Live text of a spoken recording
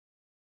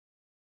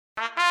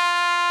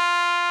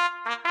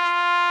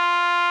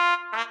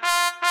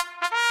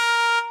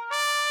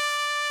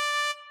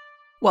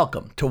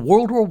Welcome to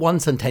World War I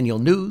Centennial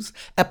News,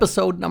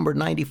 episode number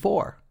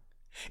 94.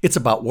 It's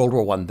about World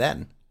War I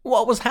then,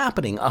 what was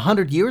happening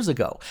 100 years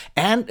ago,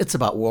 and it's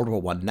about World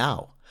War I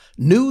now.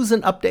 News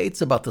and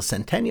updates about the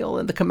centennial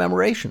and the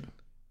commemoration.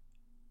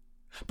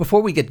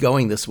 Before we get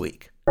going this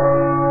week,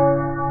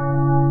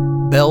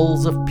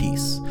 Bells of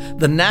Peace.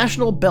 The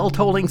national bell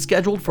tolling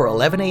scheduled for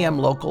 11 a.m.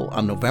 local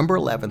on November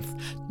 11th,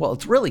 well,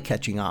 it's really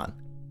catching on.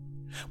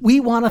 We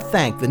want to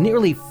thank the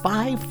nearly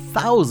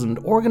 5,000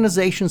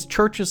 organizations,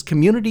 churches,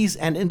 communities,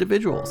 and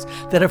individuals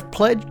that have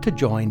pledged to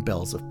join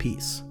Bells of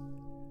Peace.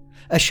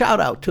 A shout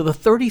out to the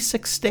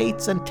 36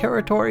 states and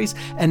territories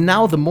and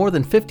now the more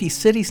than 50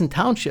 cities and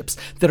townships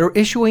that are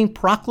issuing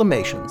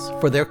proclamations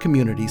for their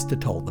communities to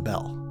toll the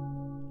bell.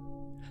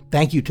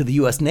 Thank you to the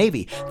U.S.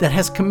 Navy that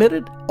has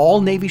committed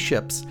all Navy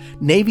ships,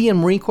 Navy and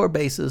Marine Corps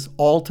bases,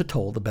 all to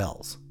toll the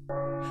bells.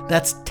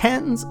 That's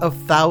tens of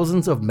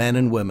thousands of men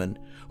and women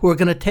who are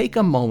going to take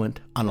a moment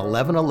on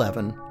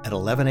 11/11 at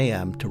 11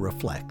 a.m. to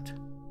reflect.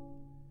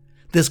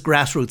 This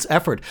grassroots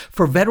effort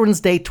for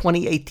Veterans Day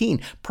 2018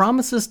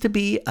 promises to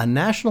be a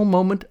national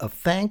moment of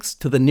thanks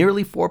to the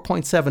nearly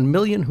 4.7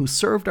 million who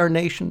served our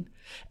nation,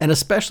 and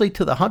especially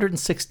to the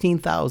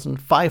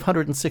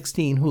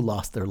 116,516 who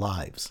lost their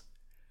lives.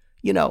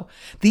 You know,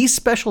 these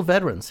special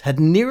veterans had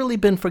nearly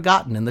been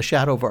forgotten in the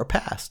shadow of our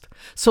past,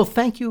 so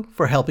thank you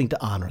for helping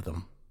to honor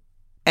them.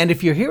 And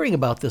if you're hearing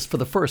about this for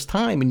the first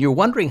time and you're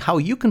wondering how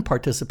you can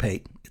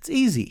participate, it's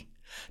easy.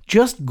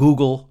 Just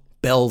Google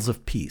Bells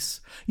of Peace.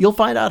 You'll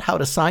find out how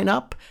to sign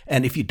up,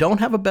 and if you don't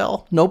have a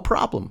bell, no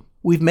problem.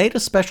 We've made a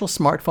special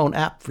smartphone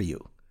app for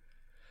you.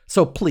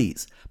 So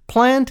please,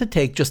 plan to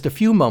take just a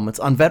few moments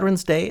on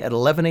Veterans Day at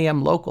 11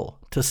 a.m. local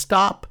to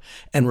stop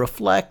and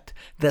reflect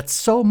that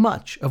so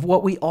much of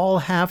what we all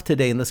have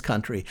today in this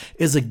country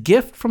is a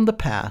gift from the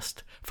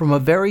past, from a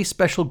very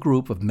special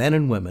group of men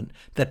and women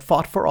that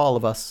fought for all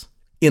of us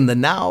in the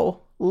now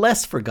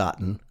less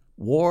forgotten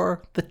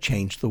war that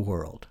changed the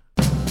world.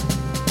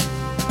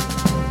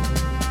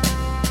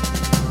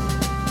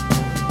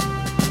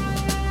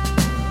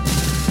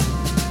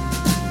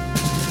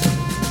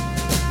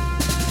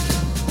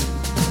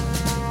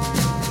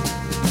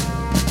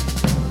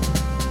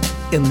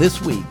 In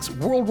this week's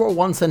World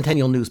War I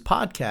Centennial News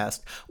podcast,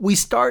 we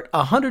start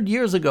 100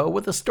 years ago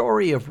with a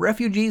story of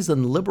refugees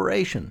and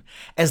liberation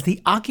as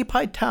the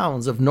occupied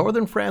towns of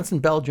northern France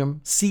and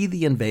Belgium see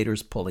the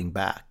invaders pulling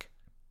back.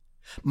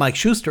 Mike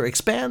Schuster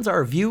expands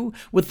our view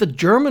with the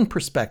German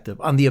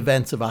perspective on the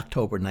events of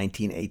October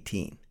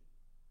 1918.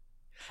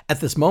 At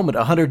this moment,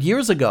 100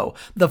 years ago,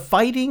 the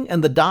fighting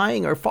and the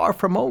dying are far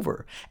from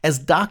over, as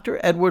Dr.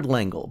 Edward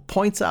Lengel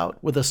points out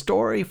with a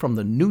story from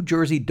the New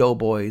Jersey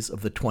Doughboys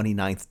of the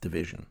 29th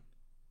Division.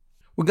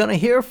 We're going to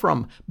hear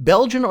from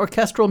Belgian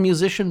orchestral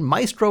musician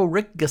Maestro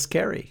Rick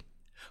Gascari,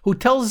 who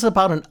tells us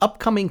about an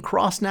upcoming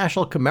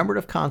cross-national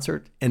commemorative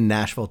concert in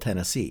Nashville,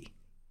 Tennessee.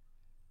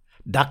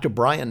 Dr.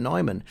 Brian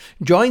Neumann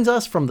joins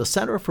us from the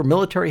Center for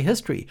Military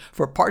History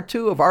for part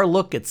 2 of our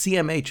look at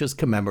CMH's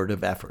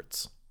commemorative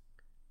efforts.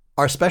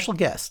 Our special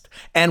guest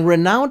and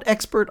renowned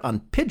expert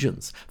on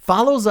pigeons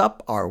follows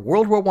up our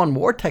World War I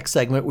War Tech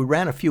segment we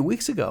ran a few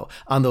weeks ago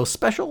on those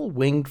special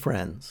winged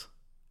friends.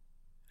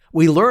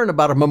 We learn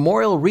about a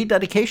memorial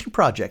rededication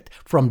project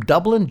from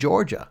Dublin,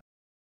 Georgia.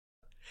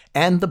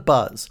 And The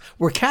Buzz,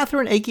 where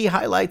Catherine Akey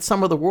highlights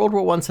some of the World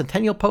War I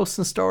Centennial posts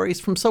and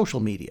stories from social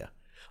media.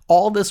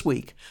 All this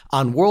week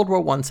on World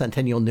War I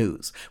Centennial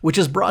News, which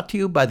is brought to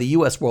you by the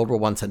U.S. World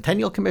War I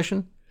Centennial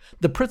Commission,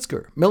 the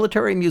Pritzker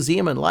Military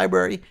Museum and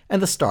Library, and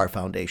the Starr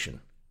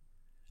Foundation.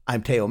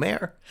 I'm Theo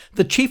Mayer,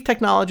 the Chief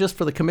Technologist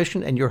for the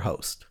Commission and your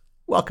host.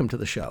 Welcome to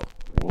the show.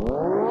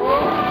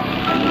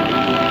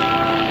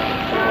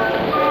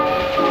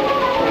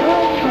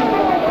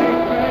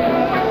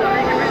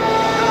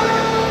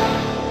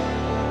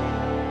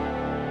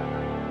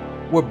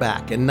 We're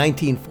back in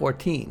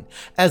 1914,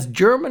 as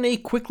Germany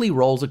quickly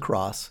rolls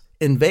across,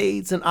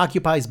 invades and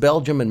occupies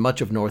Belgium and much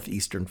of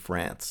northeastern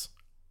France.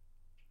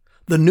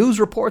 The news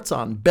reports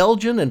on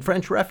Belgian and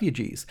French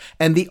refugees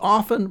and the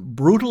often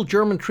brutal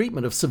German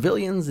treatment of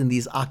civilians in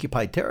these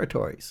occupied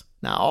territories.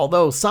 Now,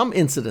 although some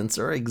incidents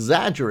are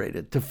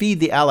exaggerated to feed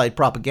the Allied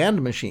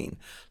propaganda machine,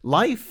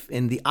 life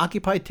in the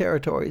occupied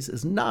territories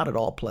is not at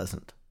all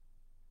pleasant.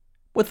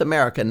 With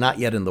America not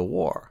yet in the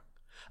war,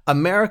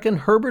 American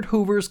Herbert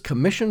Hoover's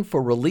Commission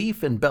for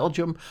Relief in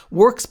Belgium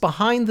works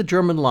behind the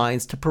German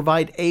lines to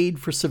provide aid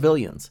for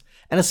civilians,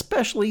 and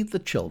especially the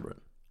children.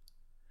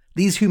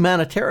 These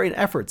humanitarian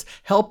efforts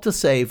help to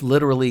save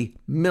literally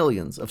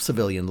millions of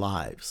civilian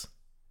lives.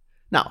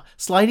 Now,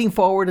 sliding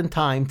forward in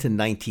time to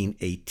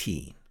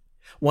 1918.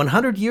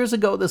 100 years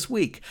ago this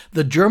week,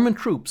 the German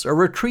troops are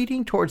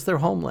retreating towards their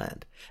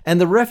homeland, and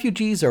the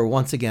refugees are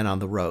once again on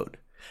the road.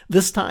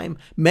 This time,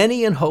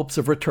 many in hopes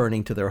of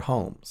returning to their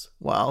homes,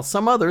 while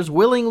some others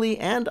willingly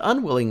and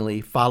unwillingly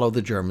follow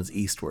the Germans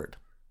eastward.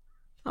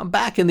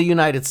 Back in the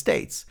United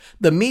States,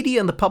 the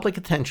media and the public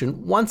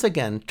attention once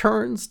again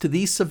turns to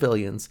these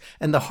civilians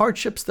and the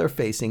hardships they're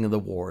facing in the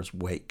war's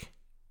wake.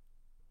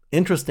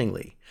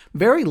 Interestingly,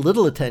 very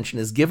little attention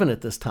is given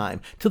at this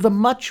time to the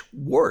much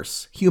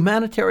worse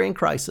humanitarian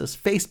crisis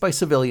faced by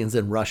civilians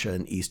in Russia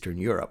and Eastern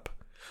Europe,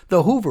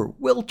 though Hoover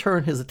will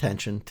turn his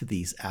attention to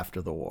these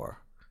after the war.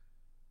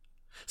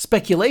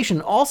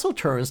 Speculation also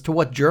turns to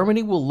what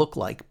Germany will look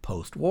like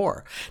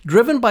post-war,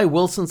 driven by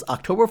Wilson's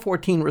October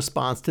 14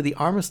 response to the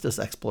armistice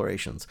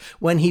explorations,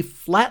 when he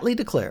flatly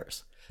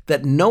declares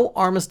that no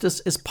armistice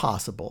is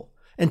possible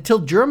until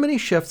Germany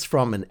shifts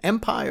from an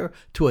empire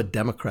to a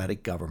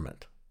democratic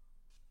government.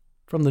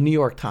 From the New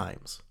York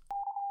Times.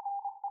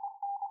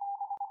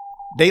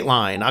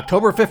 Dateline,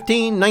 October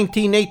 15,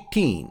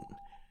 1918.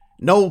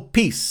 No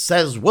peace,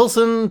 says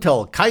Wilson,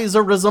 till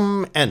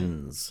Kaiserism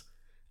ends.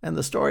 And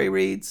the story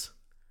reads,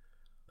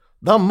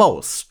 the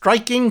most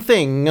striking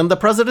thing in the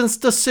president's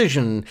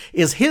decision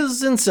is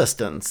his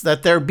insistence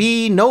that there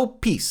be no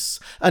peace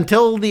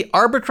until the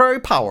arbitrary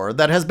power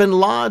that has been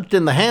lodged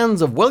in the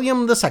hands of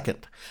William II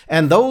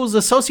and those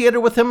associated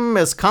with him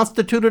as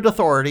constituted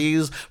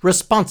authorities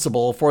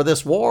responsible for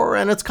this war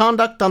and its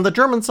conduct on the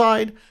German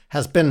side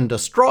has been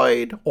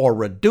destroyed or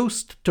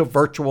reduced to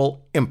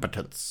virtual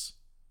impotence.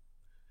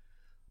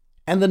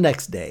 And the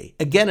next day,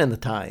 again in the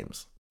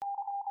Times.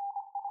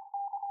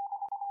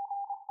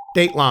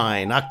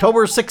 Dateline,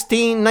 October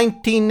 16,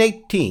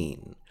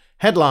 1918.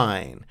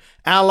 Headline,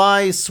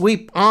 Allies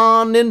sweep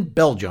on in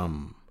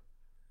Belgium.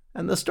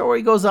 And the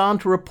story goes on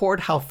to report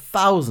how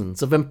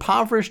thousands of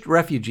impoverished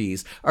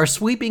refugees are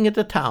sweeping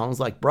into towns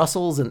like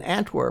Brussels and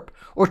Antwerp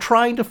or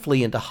trying to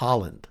flee into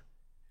Holland.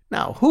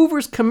 Now,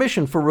 Hoover's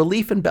Commission for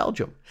Relief in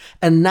Belgium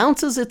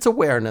announces its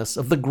awareness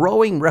of the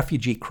growing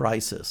refugee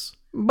crisis,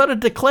 but it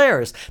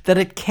declares that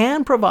it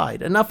can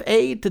provide enough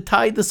aid to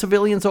tide the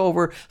civilians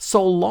over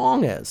so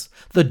long as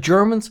the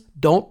Germans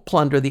don't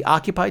plunder the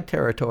occupied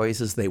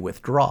territories as they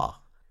withdraw.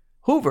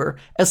 Hoover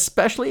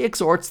especially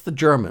exhorts the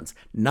Germans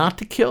not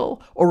to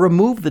kill or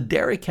remove the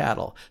dairy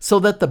cattle so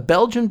that the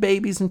Belgian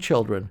babies and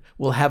children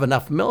will have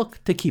enough milk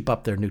to keep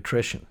up their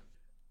nutrition.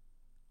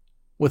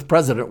 With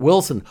President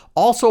Wilson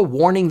also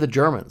warning the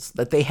Germans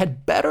that they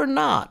had better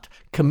not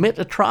commit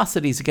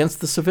atrocities against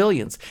the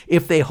civilians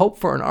if they hope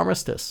for an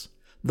armistice.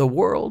 The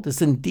world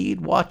is indeed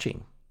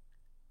watching.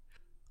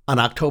 On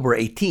October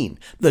 18,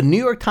 the New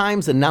York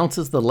Times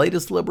announces the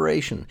latest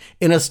liberation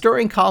in a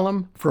stirring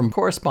column from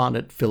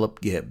correspondent Philip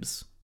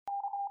Gibbs.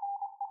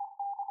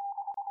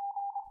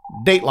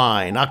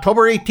 Dateline,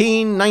 October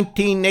 18,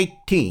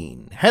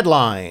 1918.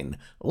 Headline,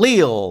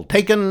 Lille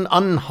taken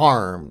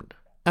unharmed.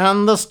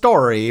 And the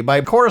story by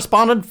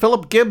correspondent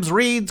Philip Gibbs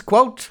reads,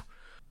 quote,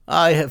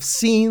 I have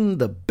seen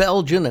the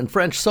Belgian and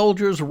French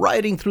soldiers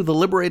riding through the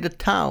liberated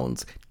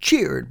towns,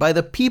 cheered by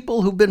the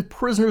people who've been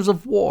prisoners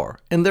of war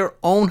in their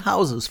own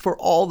houses for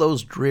all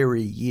those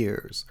dreary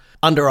years,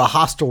 under a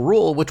hostile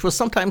rule which was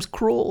sometimes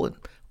cruel and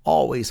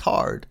always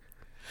hard,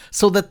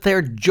 so that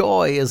their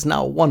joy is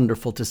now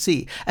wonderful to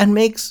see, and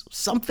makes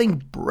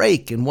something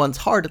break in one's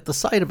heart at the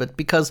sight of it,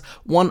 because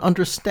one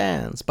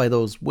understands by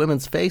those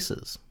women's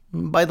faces,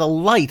 by the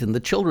light in the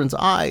children's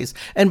eyes,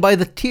 and by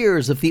the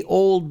tears of the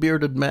old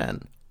bearded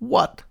men,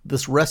 what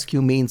this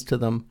rescue means to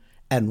them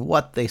and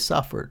what they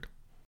suffered.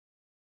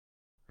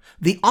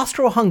 The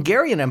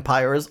Austro-Hungarian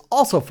Empire is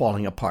also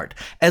falling apart,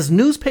 as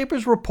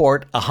newspapers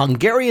report a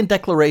Hungarian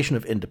declaration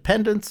of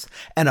independence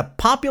and a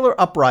popular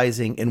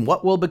uprising in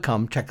what will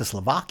become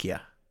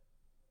Czechoslovakia.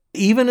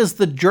 Even as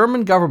the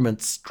German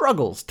government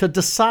struggles to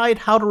decide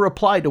how to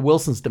reply to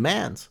Wilson's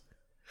demands,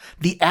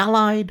 the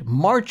Allied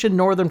march in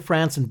northern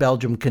France and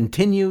Belgium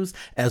continues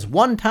as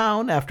one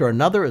town after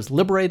another is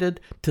liberated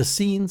to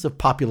scenes of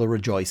popular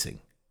rejoicing.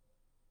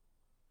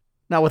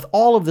 Now, with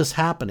all of this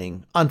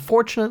happening,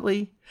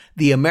 unfortunately,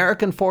 the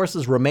American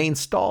forces remain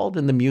stalled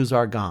in the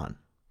Meuse-Argonne.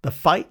 The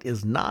fight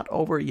is not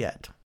over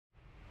yet.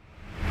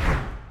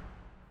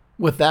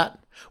 With that,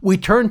 we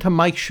turn to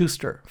Mike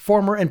Schuster,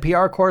 former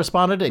NPR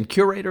correspondent and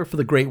curator for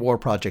the Great War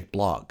Project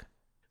blog.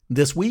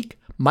 This week,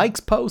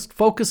 Mike's post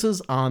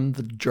focuses on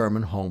the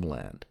German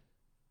homeland.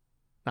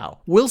 Now,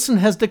 Wilson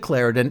has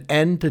declared an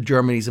end to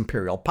Germany's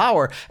imperial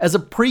power as a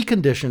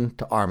precondition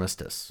to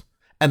armistice,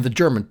 and the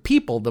German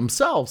people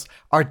themselves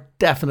are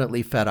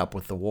definitely fed up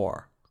with the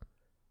war.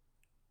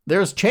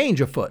 There's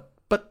change afoot,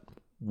 but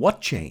what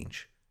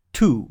change?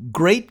 Two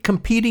great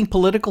competing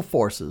political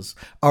forces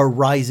are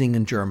rising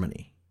in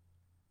Germany.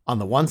 On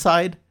the one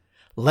side,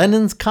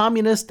 Lenin's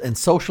communist and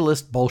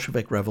socialist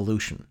Bolshevik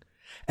revolution,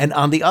 and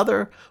on the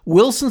other,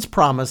 Wilson's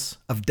promise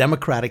of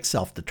democratic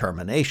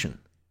self-determination.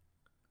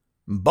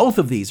 Both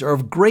of these are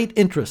of great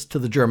interest to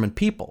the German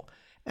people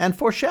and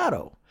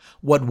foreshadow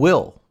what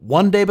will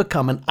one day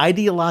become an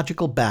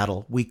ideological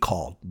battle we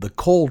call the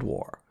Cold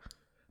War.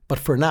 But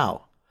for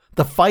now,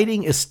 the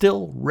fighting is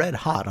still red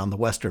hot on the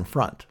Western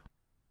Front.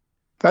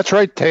 That's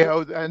right,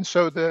 Theo. And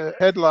so the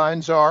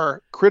headlines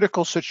are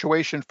critical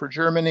situation for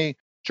Germany.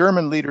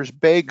 German leaders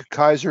beg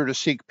Kaiser to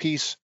seek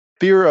peace.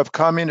 Fear of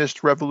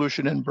communist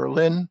revolution in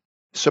Berlin.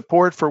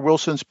 Support for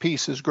Wilson's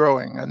peace is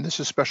growing. And this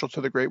is special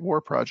to the Great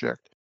War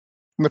Project.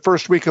 In the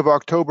first week of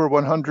October,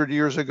 100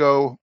 years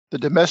ago, The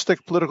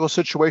domestic political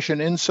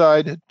situation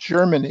inside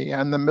Germany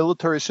and the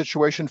military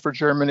situation for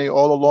Germany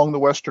all along the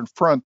Western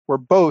Front were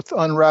both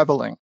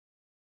unraveling.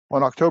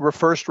 On October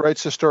 1st,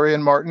 writes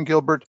historian Martin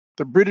Gilbert,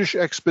 the British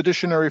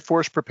Expeditionary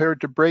Force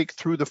prepared to break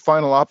through the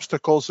final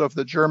obstacles of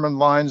the German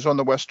lines on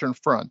the Western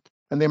Front,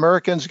 and the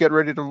Americans get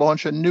ready to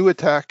launch a new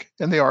attack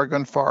in the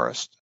Argonne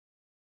Forest.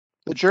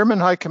 The German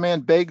High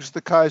Command begs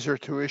the Kaiser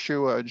to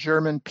issue a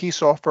German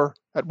peace offer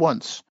at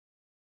once.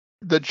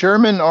 The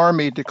German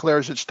army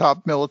declares its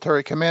top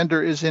military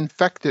commander is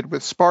infected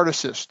with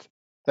Spartacist,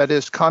 that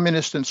is,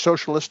 communist and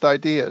socialist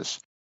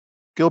ideas.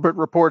 Gilbert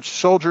reports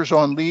soldiers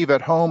on leave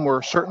at home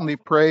were certainly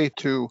prey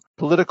to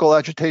political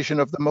agitation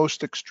of the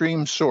most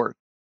extreme sort.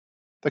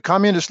 The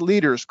communist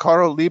leaders,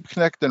 Karl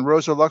Liebknecht and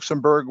Rosa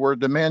Luxemburg, were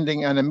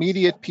demanding an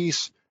immediate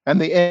peace and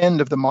the end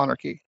of the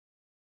monarchy.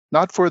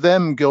 Not for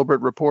them,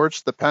 Gilbert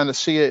reports, the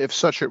panacea, if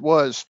such it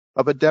was,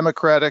 of a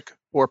democratic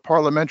or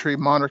parliamentary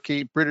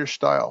monarchy, British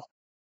style.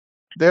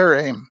 Their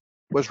aim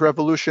was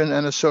revolution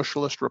and a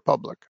socialist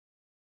republic.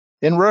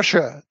 In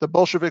Russia, the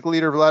Bolshevik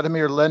leader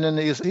Vladimir Lenin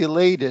is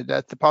elated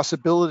at the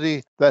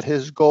possibility that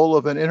his goal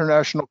of an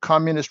international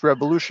communist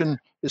revolution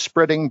is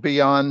spreading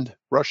beyond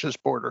Russia's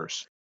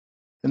borders.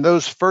 In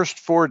those first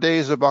 4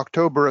 days of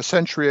October a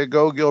century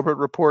ago, Gilbert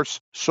reports,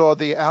 saw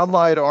the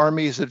Allied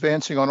armies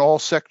advancing on all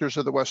sectors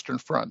of the Western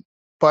Front.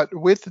 But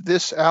with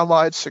this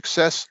Allied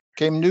success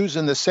came news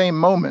in the same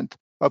moment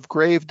of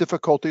grave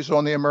difficulties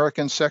on the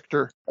American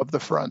sector of the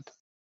front.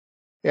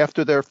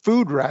 After their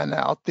food ran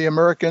out, the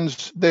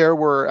Americans there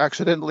were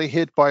accidentally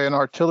hit by an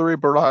artillery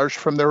barrage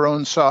from their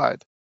own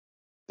side.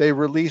 They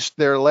released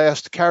their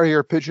last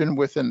carrier pigeon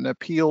with an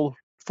appeal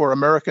for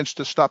Americans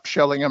to stop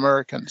shelling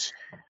Americans.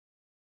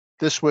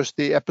 This was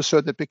the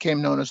episode that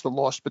became known as the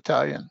Lost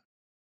Battalion.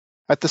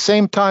 At the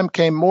same time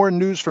came more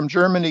news from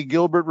Germany.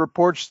 Gilbert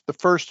reports the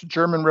first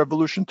German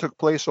Revolution took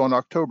place on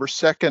October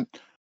 2nd,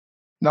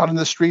 not in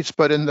the streets,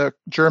 but in the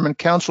German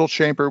council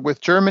chamber. With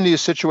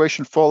Germany's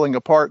situation falling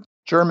apart,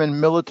 German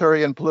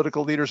military and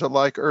political leaders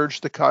alike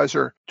urged the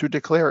Kaiser to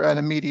declare an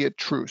immediate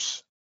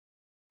truce.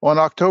 On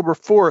October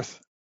 4th,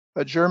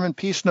 a German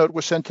peace note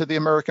was sent to the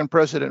American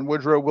president,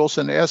 Woodrow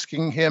Wilson,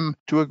 asking him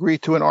to agree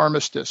to an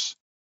armistice.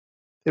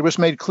 It was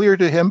made clear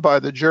to him by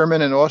the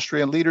German and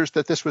Austrian leaders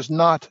that this was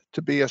not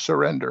to be a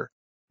surrender,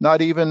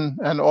 not even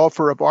an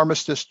offer of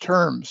armistice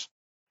terms,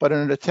 but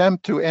an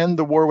attempt to end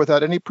the war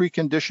without any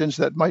preconditions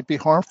that might be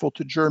harmful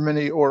to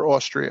Germany or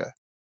Austria.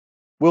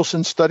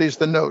 Wilson studies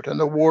the note, and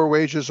the war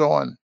wages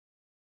on.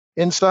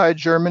 Inside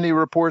Germany,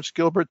 reports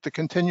Gilbert, the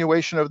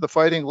continuation of the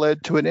fighting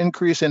led to an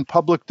increase in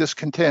public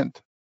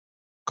discontent.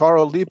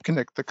 Karl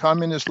Liebknecht, the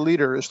communist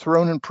leader, is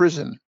thrown in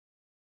prison.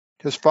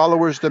 His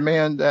followers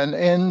demand an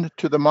end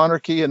to the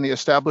monarchy and the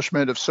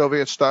establishment of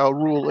Soviet-style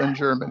rule in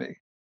Germany.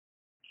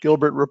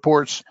 Gilbert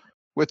reports,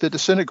 with the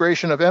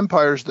disintegration of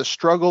empires, the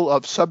struggle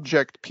of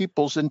subject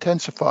peoples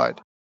intensified.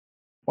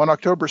 On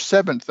October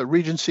 7th, the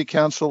Regency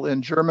Council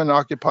in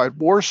German-occupied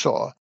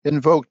Warsaw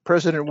invoked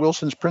President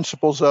Wilson's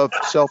principles of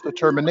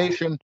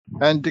self-determination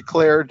and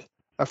declared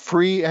a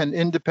free and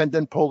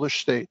independent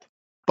Polish state.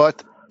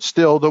 But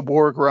still, the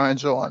war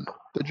grinds on.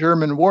 The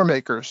German war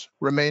makers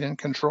remain in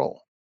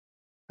control.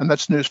 And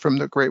that's news from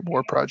the Great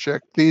War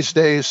Project, these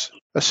days,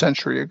 a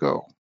century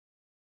ago.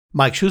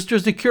 Mike Schuster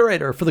is the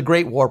curator for the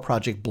Great War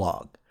Project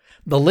blog.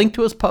 The link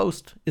to his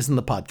post is in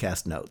the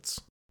podcast notes.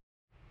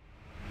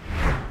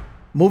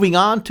 Moving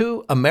on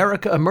to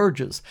America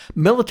Emerges,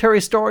 military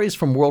stories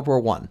from World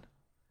War I.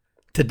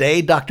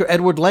 Today, Dr.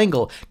 Edward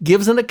Lengel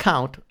gives an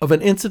account of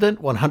an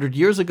incident 100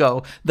 years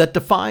ago that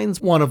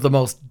defines one of the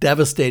most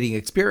devastating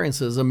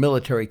experiences a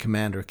military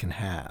commander can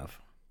have.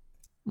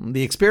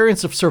 The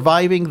experience of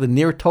surviving the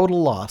near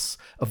total loss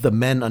of the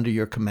men under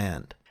your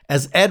command,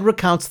 as Ed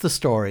recounts the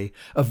story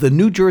of the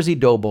New Jersey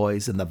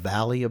Doughboys in the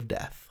Valley of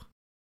Death.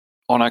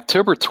 On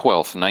October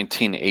 12,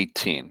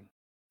 1918,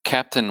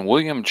 Captain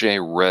William J.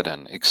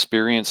 Redden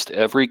experienced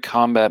every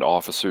combat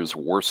officer's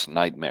worst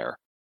nightmare,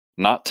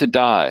 not to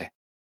die,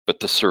 but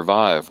to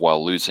survive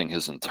while losing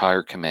his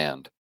entire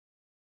command.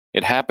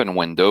 It happened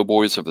when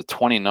doughboys of the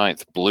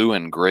 29th Blue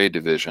and Gray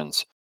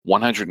Division's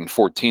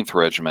 114th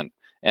Regiment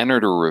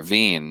entered a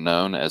ravine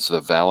known as the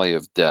Valley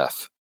of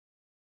Death.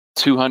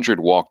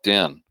 200 walked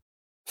in,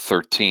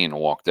 13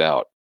 walked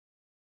out.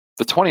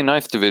 The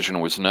 29th Division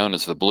was known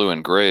as the Blue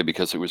and Gray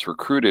because it was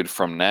recruited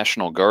from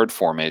National Guard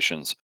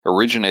formations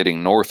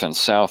originating north and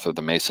south of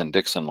the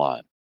Mason-Dixon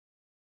line.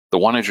 The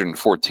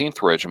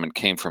 114th Regiment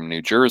came from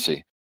New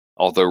Jersey,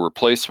 although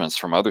replacements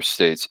from other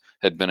states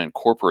had been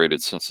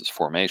incorporated since its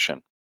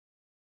formation.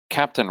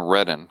 Captain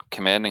Redden,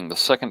 commanding the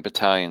 2nd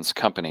Battalion's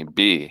Company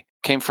B,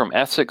 came from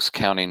Essex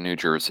County, New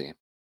Jersey.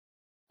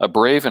 A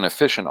brave and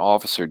efficient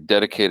officer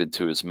dedicated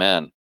to his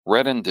men,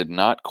 Redden did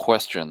not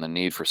question the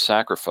need for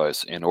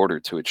sacrifice in order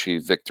to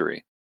achieve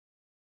victory.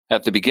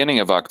 At the beginning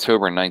of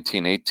October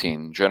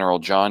 1918, General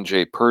John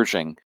J.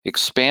 Pershing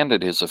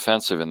expanded his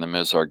offensive in the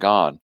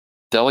Meuse-Argonne,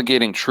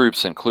 delegating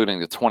troops, including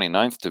the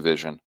 29th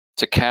Division,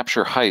 to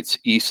capture heights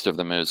east of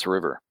the Meuse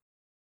River.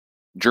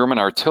 German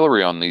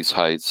artillery on these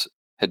heights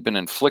had been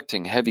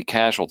inflicting heavy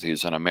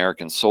casualties on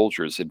American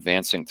soldiers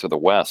advancing to the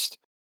west,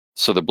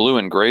 so the Blue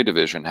and Gray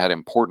Division had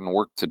important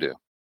work to do.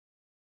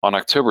 On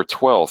October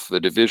 12th, the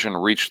division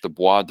reached the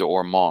Bois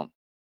d'Ormont,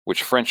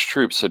 which French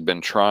troops had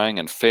been trying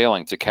and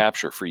failing to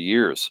capture for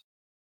years.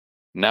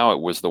 Now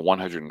it was the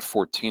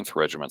 114th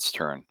Regiment's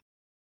turn.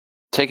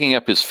 Taking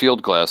up his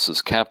field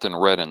glasses, Captain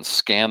Redden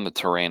scanned the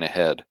terrain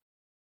ahead.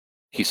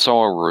 He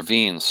saw a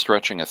ravine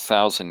stretching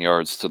 1,000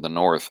 yards to the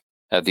north,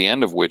 at the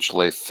end of which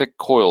lay thick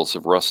coils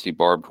of rusty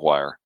barbed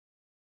wire.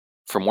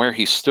 From where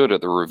he stood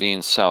at the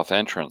ravine's south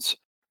entrance,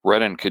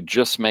 Redden could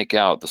just make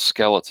out the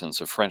skeletons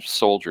of French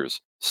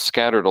soldiers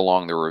scattered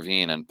along the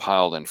ravine and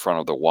piled in front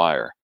of the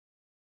wire.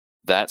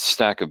 That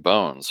stack of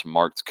bones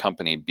marked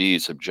Company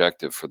B's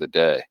objective for the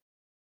day.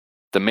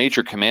 The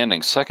major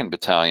commanding 2nd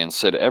Battalion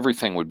said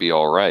everything would be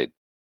all right.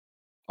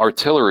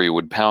 Artillery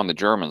would pound the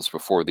Germans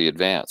before the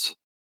advance.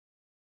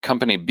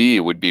 Company B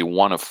would be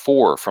one of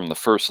 4 from the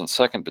 1st and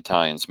 2nd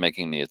Battalions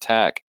making the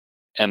attack,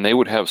 and they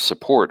would have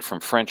support from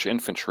French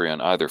infantry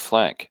on either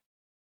flank.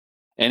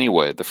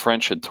 Anyway, the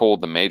French had told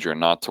the major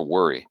not to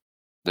worry.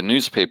 The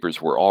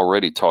newspapers were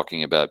already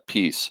talking about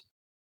peace.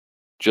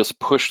 Just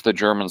push the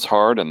Germans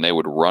hard and they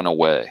would run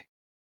away.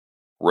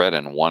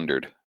 Redden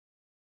wondered.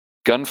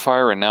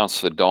 Gunfire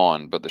announced the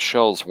dawn, but the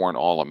shells weren't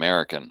all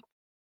American.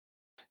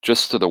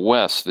 Just to the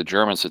west, the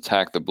Germans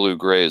attacked the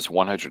Blue-Grays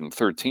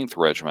 113th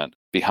Regiment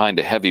behind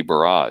a heavy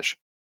barrage.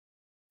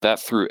 That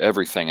threw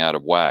everything out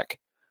of whack,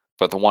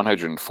 but the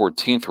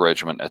 114th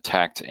Regiment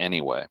attacked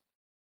anyway.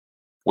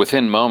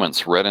 Within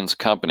moments, Redden's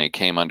company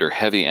came under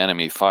heavy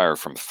enemy fire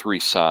from 3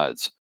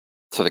 sides.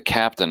 To the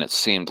captain, it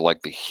seemed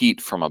like the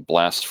heat from a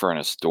blast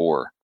furnace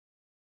door.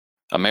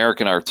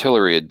 American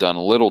artillery had done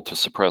little to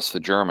suppress the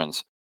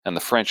Germans, and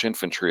the French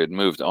infantry had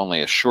moved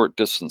only a short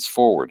distance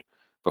forward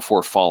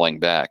before falling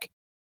back.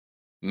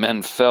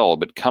 Men fell,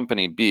 but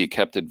Company B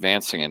kept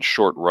advancing in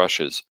short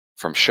rushes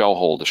from shell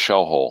hole to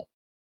shell hole.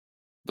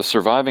 The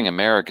surviving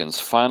Americans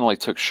finally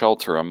took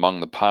shelter among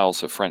the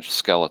piles of French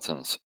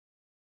skeletons.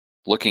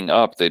 Looking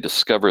up, they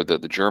discovered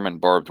that the German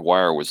barbed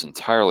wire was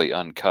entirely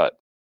uncut.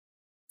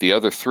 The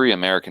other 3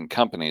 American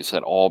companies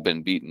had all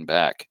been beaten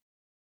back.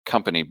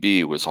 Company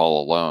B was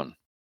all alone.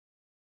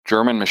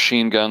 German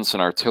machine guns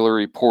and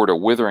artillery poured a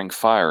withering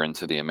fire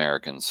into the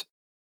Americans.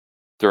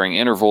 During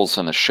intervals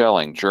in the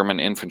shelling, German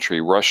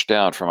infantry rushed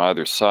down from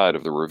either side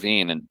of the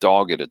ravine in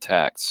dogged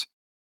attacks.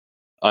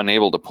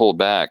 Unable to pull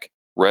back,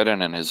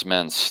 Redden and his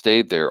men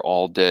stayed there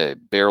all day,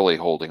 barely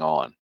holding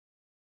on.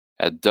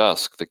 At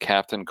dusk, the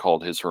captain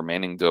called his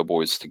remaining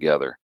doughboys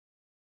together.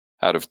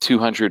 Out of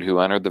 200 who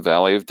entered the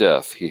Valley of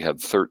Death, he had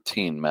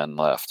 13 men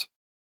left.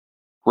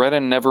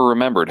 Redden never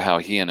remembered how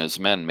he and his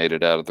men made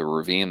it out of the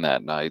ravine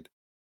that night.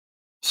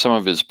 Some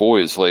of his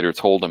boys later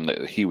told him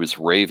that he was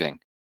raving,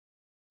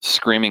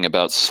 screaming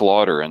about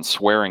slaughter and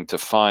swearing to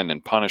find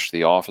and punish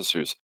the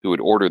officers who had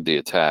ordered the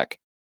attack.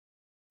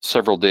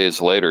 Several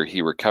days later,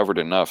 he recovered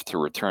enough to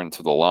return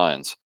to the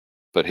lines,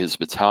 but his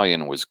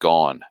battalion was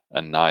gone,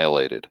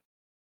 annihilated.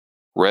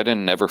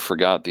 Redden never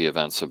forgot the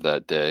events of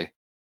that day.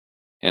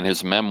 In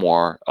his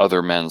memoir,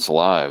 Other Men's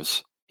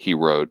Lives, he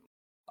wrote,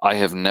 "I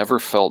have never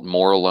felt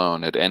more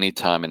alone at any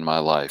time in my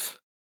life.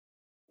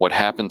 What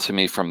happened to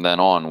me from then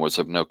on was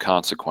of no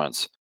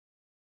consequence.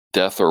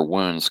 Death or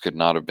wounds could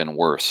not have been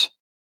worse.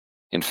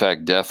 In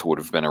fact, death would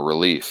have been a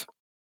relief.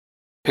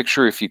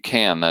 Picture, if you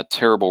can, that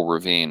terrible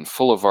ravine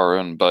full of our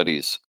own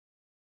buddies,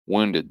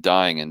 wounded,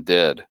 dying, and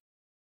dead.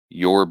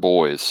 Your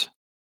boys.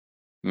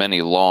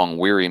 Many long,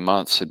 weary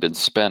months had been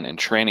spent in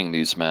training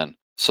these men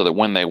so that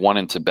when they went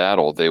into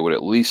battle, they would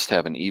at least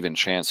have an even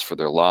chance for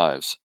their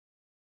lives.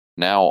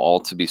 Now all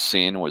to be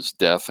seen was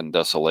death and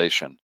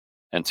desolation,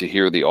 and to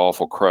hear the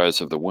awful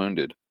cries of the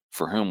wounded,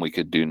 for whom we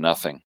could do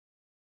nothing."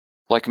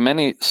 Like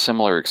many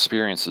similar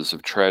experiences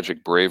of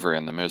tragic bravery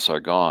in the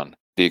Meuse-Argonne,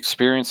 the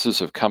experiences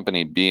of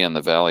Company B in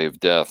the Valley of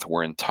Death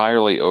were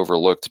entirely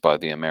overlooked by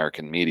the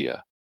American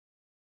media.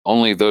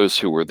 Only those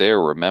who were there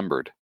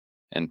remembered,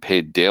 and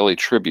paid daily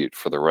tribute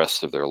for the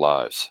rest of their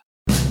lives.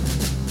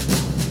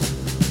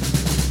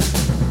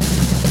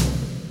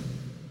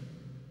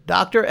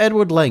 Dr.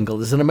 Edward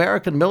Lengel is an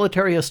American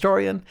military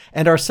historian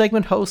and our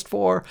segment host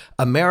for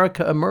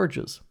America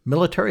Emerges,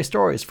 Military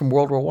Stories from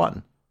World War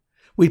I.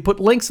 We put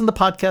links in the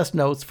podcast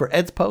notes for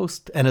Ed's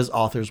post and his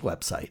author's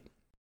website.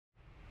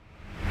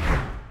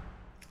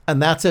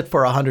 And that's it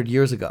for 100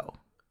 years ago.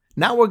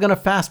 Now we're going to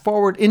fast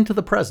forward into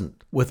the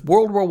present with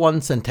World War I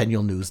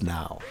Centennial News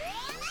Now.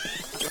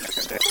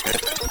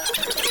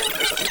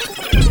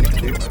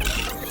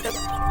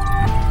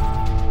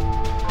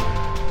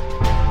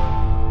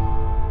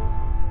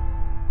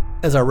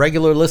 As our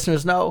regular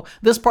listeners know,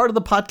 this part of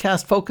the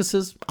podcast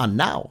focuses on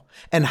now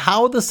and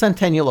how the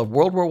centennial of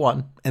World War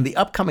I and the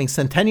upcoming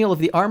centennial of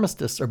the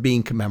armistice are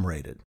being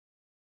commemorated.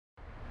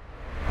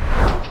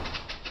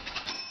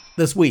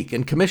 This week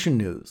in Commission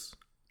News.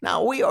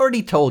 Now, we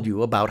already told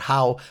you about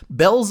how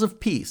Bells of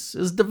Peace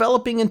is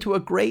developing into a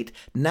great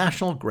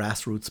national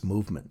grassroots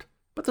movement.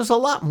 But there's a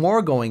lot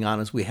more going on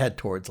as we head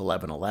towards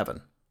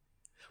 11/11.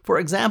 For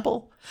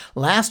example,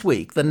 last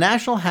week, the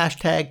national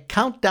hashtag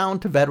Countdown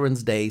to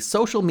Veterans Day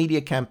social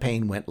media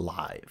campaign went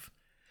live.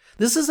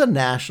 This is a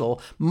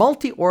national,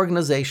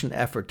 multi-organization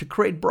effort to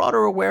create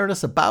broader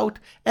awareness about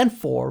and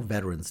for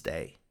Veterans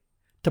Day.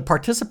 To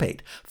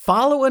participate,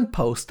 follow and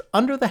post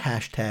under the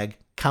hashtag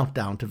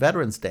Countdown to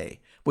Veterans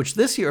Day, which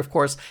this year, of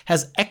course,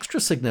 has extra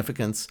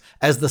significance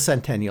as the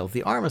centennial of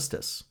the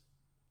armistice.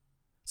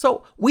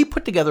 So we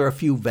put together a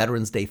few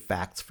Veterans Day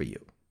facts for you.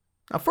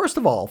 Now, first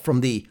of all,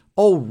 from the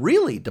Oh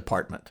Really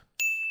department.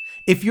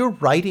 If you're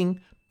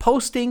writing,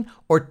 posting,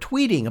 or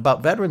tweeting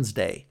about Veterans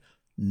Day,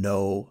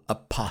 no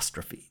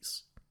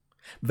apostrophes.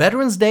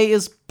 Veterans Day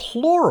is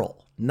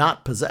plural,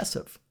 not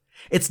possessive.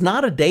 It's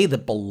not a day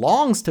that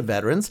belongs to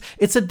veterans.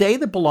 It's a day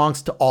that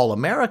belongs to all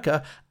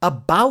America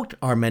about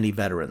our many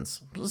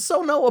veterans.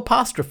 So no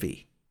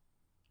apostrophe.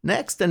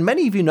 Next, and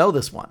many of you know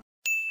this one.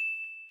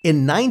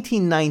 In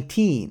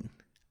 1919,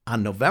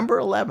 on November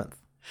 11th,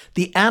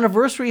 the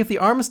anniversary of the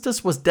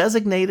armistice was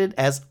designated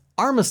as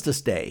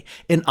Armistice Day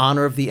in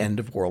honor of the end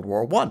of World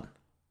War I.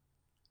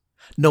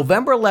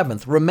 November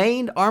 11th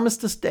remained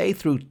Armistice Day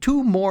through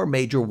two more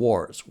major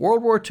wars,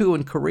 World War II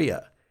and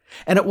Korea.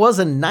 And it was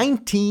in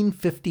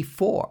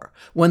 1954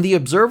 when the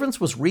observance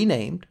was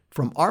renamed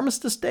from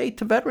Armistice Day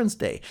to Veterans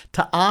Day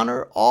to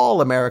honor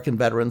all American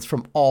veterans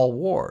from all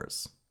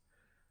wars.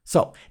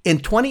 So, in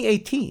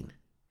 2018,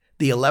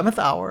 the 11th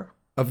hour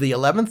of the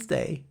 11th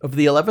day of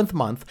the 11th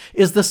month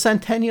is the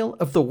centennial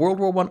of the World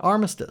War I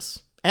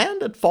armistice,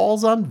 and it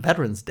falls on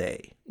Veterans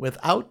Day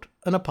without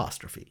an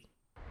apostrophe.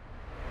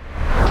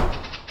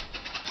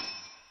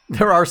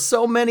 There are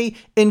so many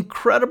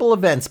incredible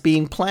events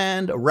being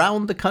planned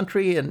around the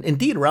country and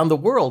indeed around the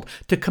world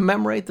to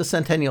commemorate the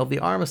centennial of the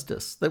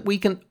armistice that we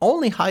can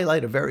only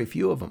highlight a very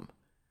few of them.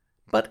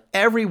 But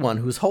everyone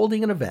who's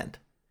holding an event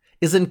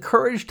is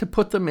encouraged to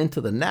put them into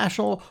the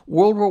National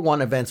World War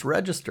I Events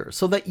Register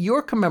so that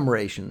your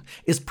commemoration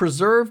is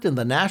preserved in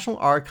the National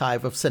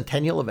Archive of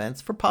Centennial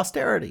Events for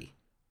posterity.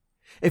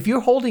 If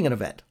you're holding an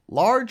event,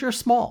 large or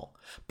small,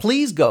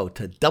 please go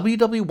to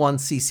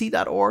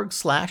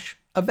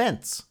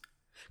ww1cc.org/events.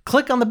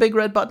 Click on the big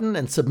red button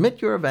and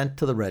submit your event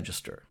to the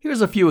register.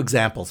 Here's a few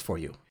examples for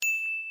you.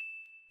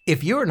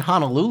 If you're in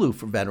Honolulu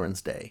for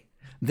Veterans Day,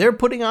 they're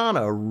putting on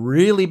a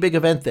really big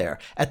event there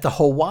at the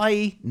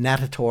Hawaii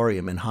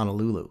Natatorium in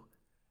Honolulu.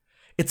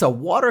 It's a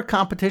water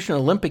competition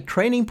Olympic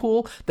training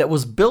pool that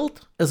was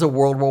built as a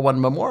World War I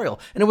memorial,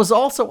 and it was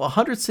also a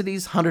 100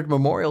 Cities, 100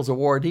 Memorials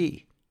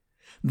awardee.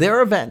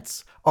 Their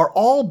events are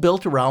all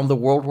built around the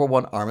World War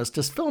I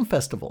Armistice Film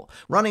Festival,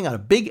 running on a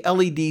big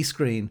LED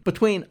screen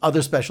between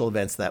other special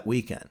events that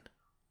weekend.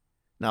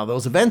 Now,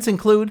 those events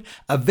include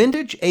a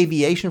vintage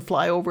aviation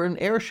flyover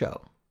and air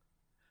show,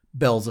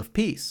 Bells of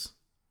Peace,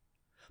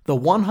 the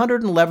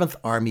 111th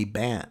Army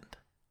Band,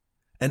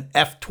 an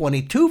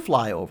F-22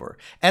 flyover,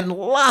 and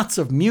lots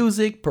of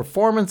music,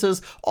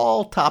 performances,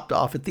 all topped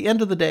off at the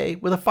end of the day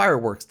with a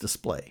fireworks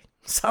display.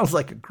 Sounds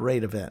like a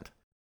great event.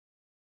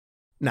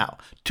 Now,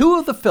 two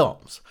of the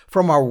films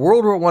from our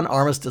World War I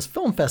Armistice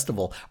Film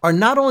Festival are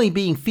not only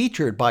being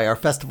featured by our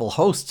festival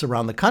hosts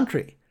around the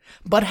country,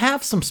 but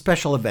have some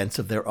special events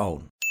of their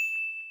own.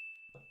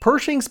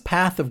 Pershing's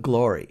Path of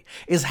Glory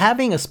is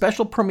having a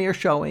special premiere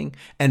showing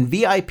and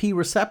VIP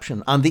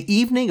reception on the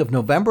evening of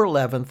November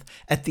 11th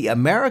at the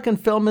American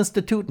Film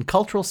Institute and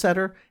Cultural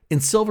Center in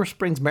Silver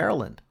Springs,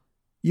 Maryland.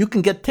 You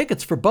can get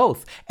tickets for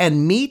both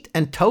and meet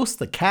and toast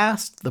the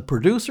cast, the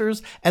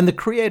producers, and the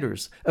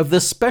creators of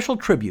this special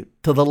tribute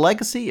to the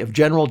legacy of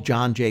General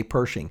John J.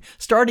 Pershing,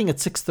 starting at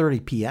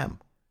 6:30 p.m.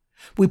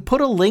 We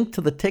put a link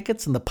to the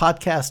tickets in the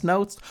podcast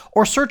notes,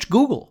 or search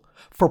Google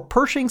for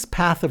Pershing's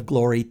Path of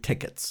Glory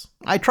tickets.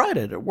 I tried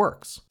it, it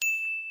works.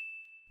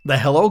 The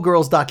Hello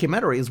Girls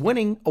documentary is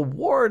winning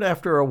award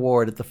after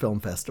award at the film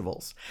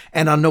festivals.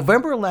 And on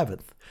November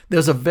 11th,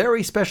 there's a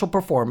very special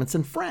performance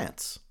in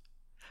France.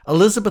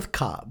 Elizabeth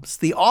Cobbs,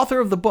 the author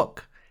of the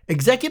book,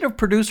 executive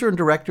producer and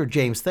director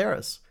James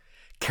Theris,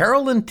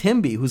 Carolyn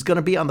Timby, who's going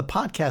to be on the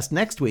podcast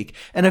next week,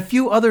 and a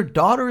few other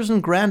daughters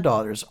and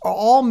granddaughters are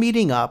all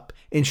meeting up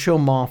in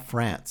Chaumont,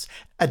 France,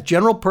 at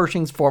General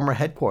Pershing's former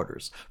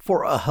headquarters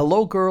for a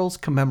Hello Girls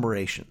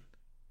commemoration.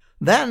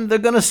 Then they're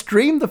going to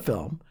stream the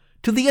film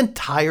to the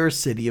entire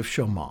city of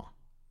Chaumont.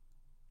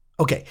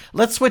 Okay,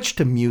 let's switch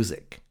to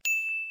music.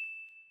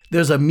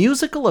 There's a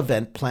musical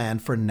event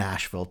planned for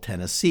Nashville,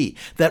 Tennessee,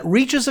 that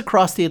reaches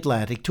across the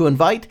Atlantic to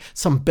invite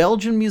some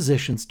Belgian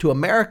musicians to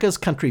America's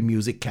country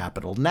music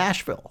capital,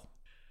 Nashville.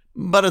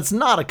 But it's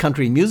not a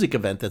country music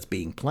event that's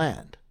being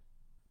planned.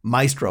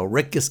 Maestro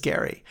Rick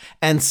Giscari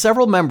and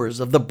several members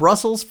of the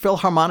Brussels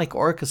Philharmonic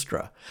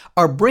Orchestra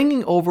are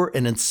bringing over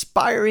an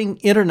inspiring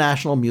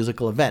international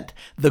musical event,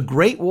 The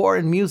Great War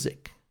in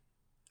Music,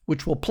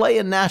 which will play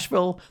in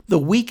Nashville the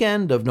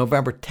weekend of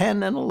November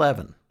 10 and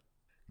 11.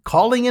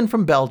 Calling in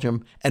from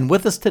Belgium, and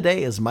with us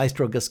today is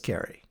Maestro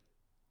Giscari.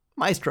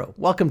 Maestro,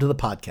 welcome to the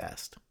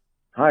podcast.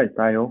 Hi,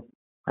 Tayo.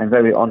 I'm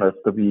very honored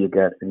to be a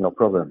guest in your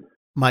program.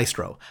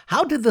 Maestro,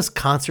 how did this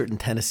concert in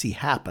Tennessee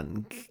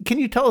happen? Can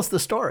you tell us the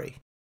story?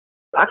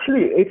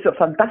 Actually, it's a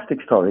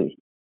fantastic story.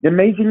 The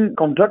amazing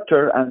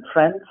conductor and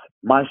friend,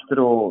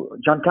 Maestro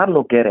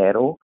Giancarlo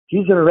Guerrero,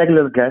 he's a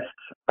regular guest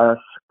as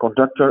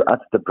conductor at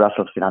the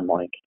Brussels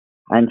Philharmonic.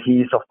 And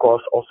he is, of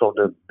course, also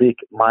the big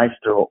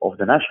maestro of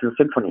the Nashville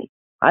Symphony.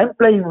 I'm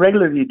playing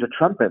regularly the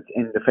trumpet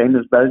in the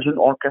famous Belgian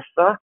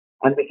orchestra.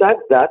 And besides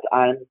that,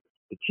 I'm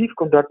the chief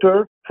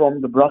conductor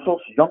from the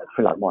Brussels Young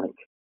Philharmonic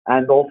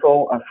and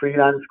also a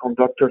freelance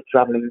conductor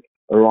traveling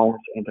around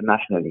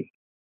internationally.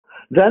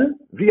 Then,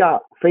 via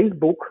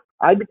Facebook,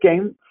 I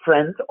became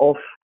friend of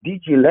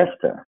D.G.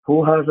 Lester,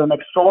 who has an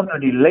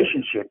extraordinary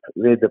relationship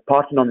with the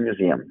Parthenon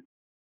Museum.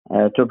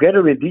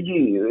 Together with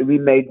D.G., we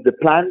made the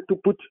plan to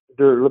put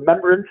the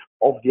remembrance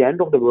of the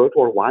end of the World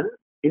War I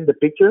in the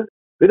picture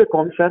with a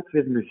concert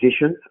with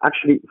musicians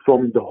actually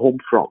from the home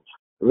front,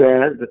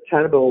 where the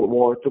terrible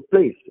war took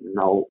place,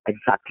 now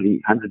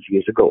exactly 100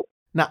 years ago.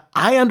 Now,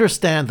 I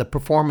understand the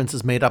performance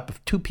is made up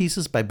of two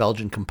pieces by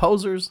Belgian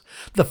composers.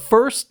 The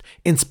first,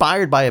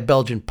 inspired by a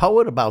Belgian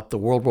poet about the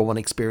World War I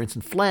experience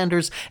in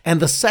Flanders, and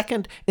the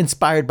second,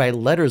 inspired by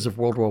letters of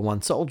World War I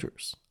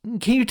soldiers.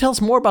 Can you tell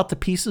us more about the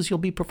pieces you'll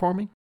be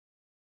performing?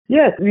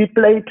 Yes, we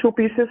play two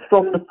pieces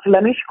from the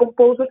Flemish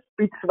composers,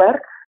 Piet Zwerg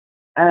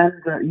and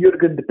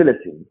Jürgen de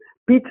Pillesing.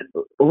 Piet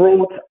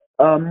wrote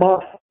a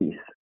masterpiece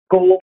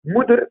called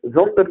Moeder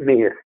zonder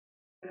meer,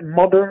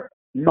 Mother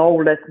No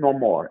Less No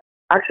More.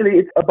 Actually,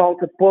 it's about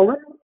a poem,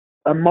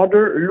 a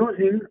mother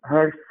losing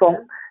her son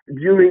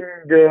during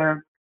the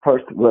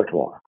First World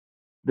War.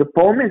 The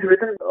poem is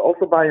written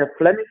also by a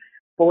Flemish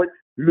poet,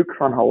 Luc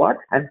van Houwaert,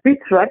 and Piet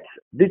Zwerg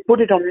did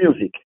put it on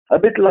music, a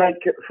bit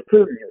like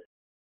film music.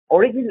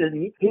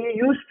 Originally, he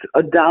used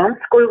a dance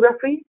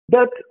choreography,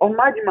 but on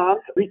my demand,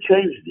 we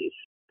changed this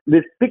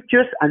with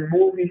pictures and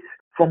movies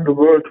from the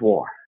World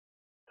War.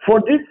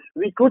 For this,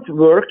 we could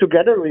work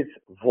together with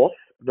VOS,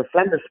 the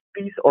Flanders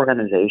Peace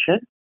Organization,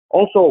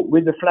 also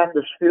with the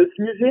Flanders Fields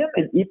Museum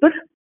in Ypres.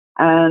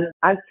 And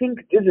I think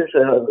this is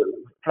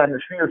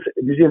Flanders Fields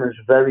Museum is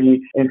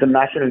very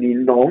internationally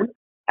known.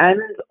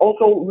 And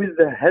also with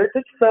the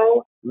Heritage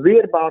Cell,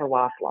 Weerbaar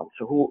Waasland,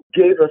 who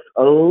gave us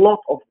a lot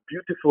of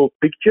beautiful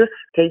pictures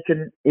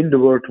taken in the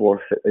World War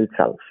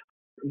itself.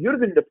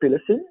 Jürgen de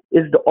Pillesing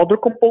is the other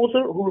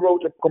composer who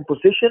wrote a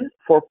composition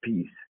for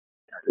peace,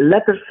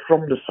 Letters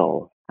from the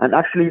Soul. And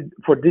actually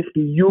for this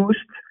he used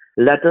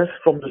letters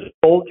from the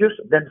soldiers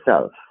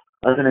themselves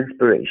as an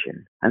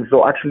inspiration. And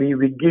so actually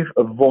we give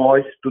a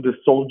voice to the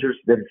soldiers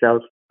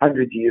themselves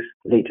 100 years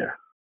later.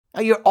 Now,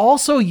 you're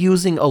also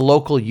using a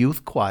local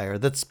youth choir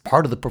that's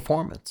part of the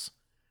performance.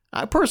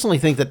 I personally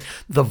think that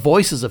the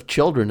voices of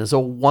children is a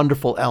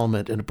wonderful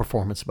element in a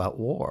performance about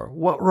war.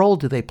 What role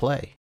do they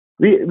play?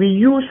 We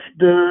use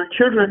the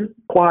children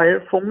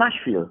choir from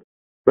Nashville.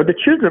 But the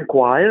children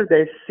choir,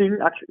 they sing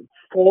actually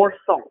 4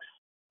 songs.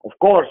 Of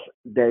course,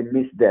 they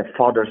miss their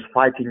fathers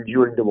fighting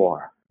during the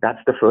war. That's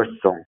the first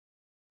song.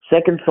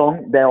 Second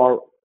song, they are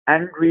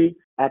angry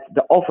at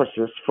the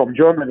officers from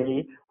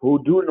Germany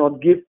who do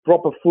not give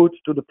proper food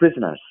to the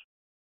prisoners.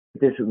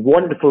 It is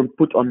wonderful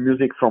put on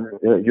music from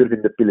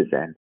Jürgen de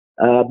Pillesing.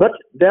 But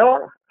they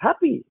are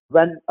happy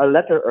when a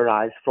letter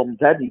arrives from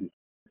Daddy.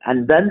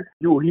 And then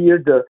you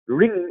hear the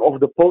ringing of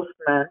the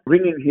postman,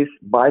 ringing his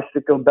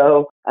bicycle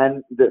bell,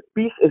 and the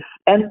piece is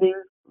ending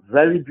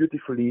very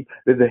beautifully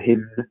with the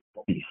hymn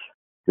Peace.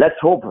 Let's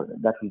hope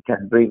that we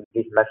can bring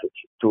this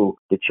message to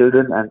the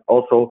children and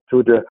also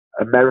to the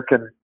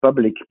American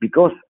public,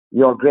 because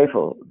we are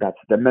grateful that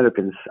the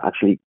Americans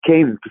actually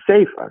came to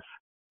save us.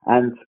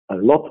 And a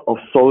lot of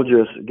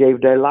soldiers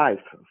gave their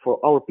life for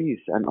our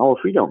peace and our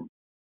freedom.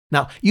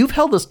 Now, you've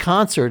held this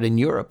concert in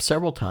Europe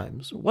several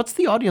times. What's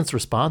the audience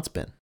response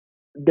been?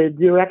 The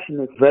direction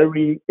is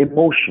very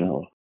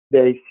emotional.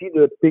 They see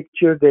the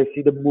picture, they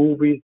see the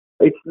movie.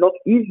 It's not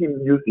easy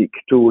music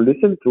to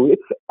listen to.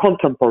 It's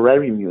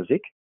contemporary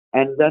music.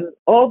 And then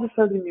all of a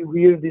sudden you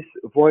hear this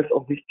voice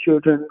of these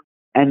children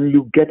and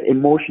you get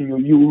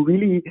emotion. You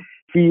really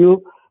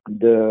feel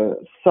the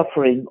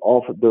suffering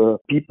of the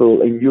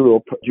people in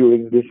Europe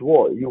during this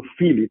war. You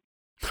feel it.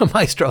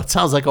 Maestro, it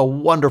sounds like a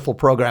wonderful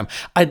program.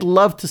 I'd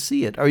love to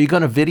see it. Are you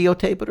going to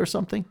videotape it or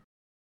something?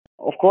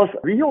 Of course,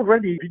 we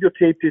already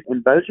videotaped it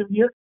in Belgium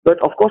here,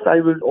 but of course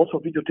I will also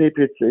videotape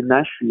it in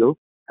Nashville.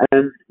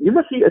 And you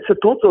must see it's a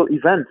total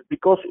event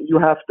because you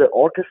have the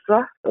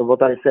orchestra,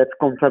 what I said,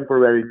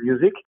 contemporary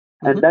music,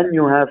 and then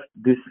you have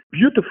this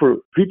beautiful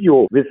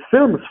video with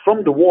films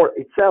from the war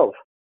itself.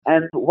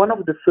 And one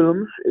of the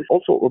films is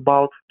also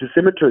about the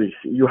cemeteries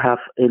you have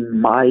in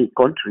my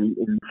country,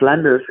 in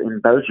Flanders, in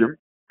Belgium.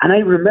 And I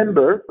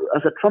remember,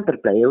 as a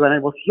trumpet player, when I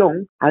was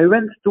young, I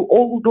went to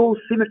all those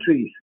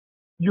cemeteries.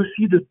 You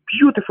see the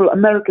beautiful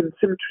American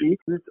cemetery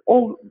with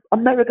all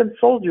American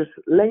soldiers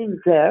laying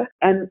there.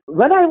 And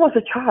when I was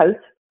a child,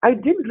 I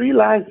didn't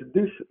realize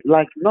this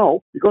like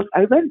now, because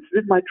I went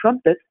with my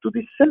trumpet to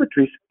these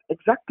cemeteries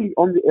exactly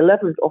on the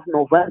 11th of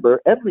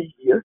November every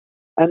year,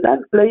 and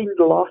then playing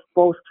the last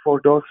post for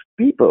those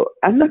people.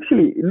 And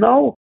actually,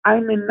 now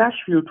I'm in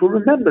Nashville to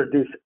remember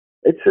this.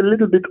 It's a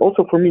little bit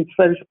also for me, it's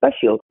very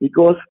special,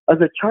 because as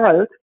a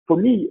child, For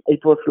me,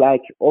 it was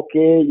like,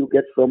 okay, you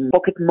get some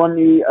pocket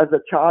money as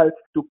a child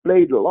to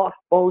play the last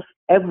post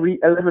every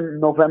 11th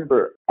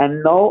November.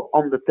 And now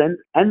on the 10th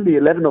and the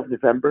 11th of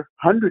November,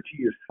 100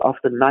 years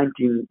after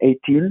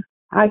 1918,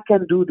 I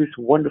can do this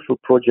wonderful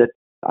project.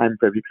 I'm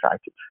very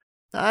excited.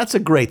 That's a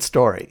great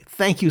story.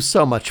 Thank you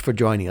so much for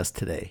joining us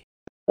today.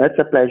 That's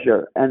a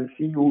pleasure, and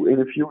see you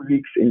in a few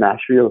weeks in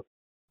Nashville.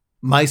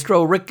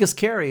 Maestro Rick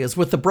Giscari is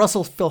with the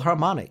Brussels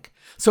Philharmonic.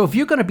 So if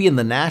you're going to be in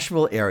the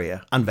Nashville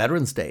area on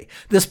Veterans Day,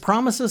 this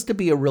promises to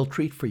be a real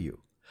treat for you.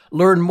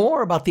 Learn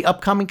more about the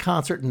upcoming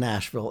concert in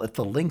Nashville at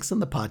the links in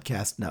the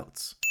podcast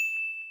notes.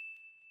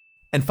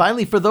 And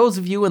finally, for those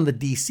of you in the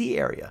D.C.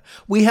 area,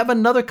 we have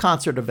another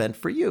concert event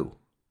for you.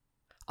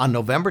 On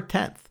November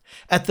 10th,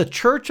 at the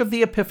Church of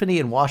the Epiphany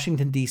in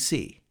Washington,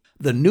 D.C.,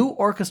 the New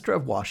Orchestra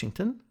of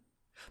Washington,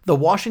 the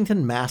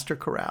Washington Master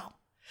Chorale,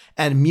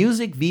 and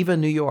Music Viva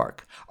New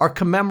York are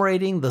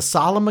commemorating the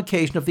solemn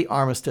occasion of the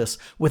armistice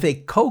with a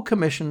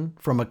co-commission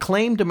from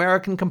acclaimed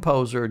American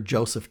composer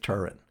Joseph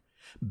Turin,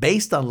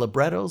 based on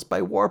librettos by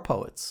war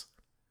poets.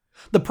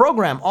 The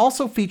program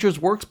also features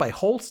works by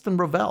Holst and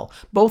Ravel,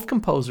 both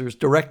composers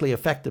directly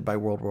affected by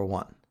World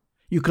War I.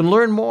 You can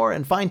learn more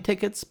and find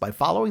tickets by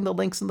following the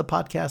links in the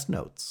podcast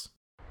notes.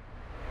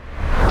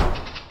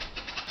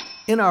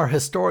 In our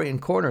Historian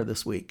Corner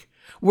this week,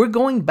 we're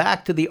going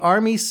back to the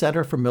Army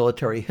Center for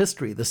Military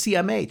History, the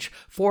CMH,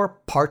 for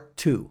Part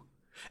 2.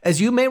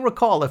 As you may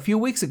recall, a few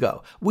weeks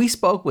ago, we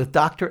spoke with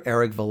Dr.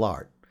 Eric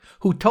Villard,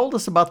 who told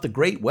us about the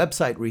great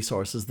website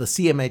resources the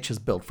CMH has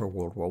built for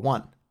World War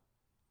I.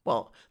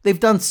 Well, they've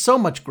done so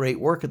much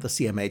great work at the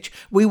CMH,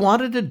 we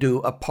wanted to do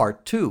a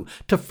Part 2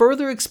 to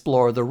further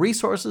explore the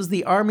resources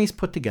the Army's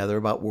put together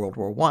about World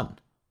War I.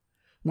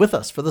 With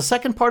us for the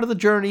second part of the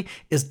journey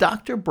is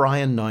Dr.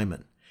 Brian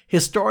Neumann,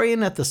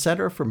 historian at the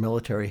Center for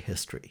Military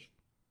History.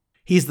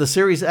 He's the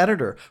series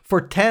editor for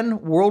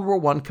 10 World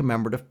War I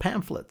commemorative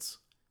pamphlets,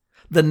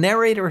 the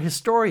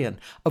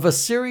narrator-historian of a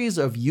series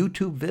of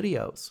YouTube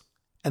videos,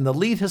 and the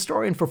lead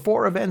historian for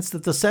 4 events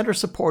that the Center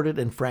supported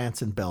in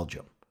France and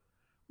Belgium.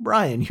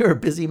 Brian, you're a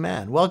busy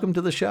man. Welcome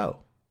to the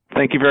show.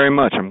 Thank you very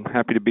much. I'm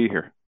happy to be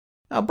here.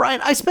 Now,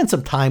 Brian, I spent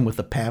some time with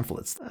the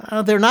pamphlets.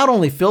 They're not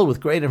only filled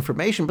with great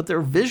information, but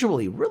they're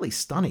visually really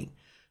stunning.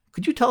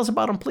 Could you tell us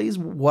about them, please?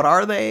 What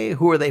are they?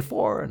 Who are they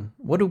for? And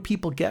what do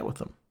people get with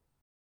them?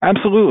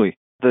 Absolutely.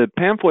 The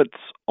pamphlets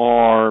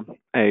are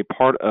a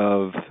part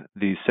of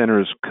the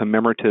Center's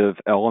commemorative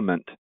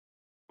element.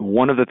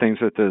 One of the things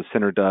that the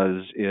Center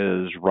does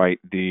is write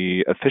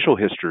the official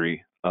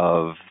history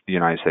of the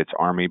United States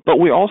Army, but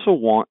we also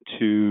want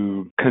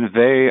to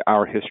convey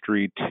our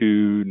history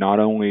to not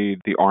only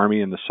the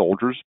Army and the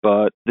soldiers,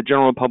 but the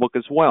general public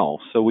as well.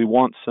 So we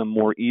want some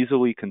more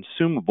easily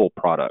consumable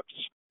products.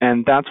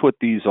 And that's what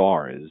these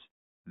are. Is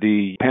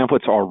the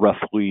pamphlets are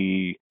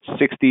roughly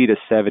 60 to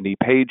 70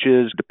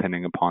 pages,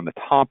 depending upon the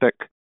topic.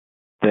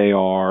 They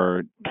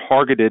are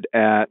targeted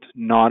at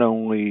not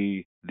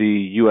only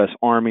the U.S.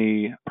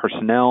 Army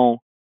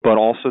personnel, but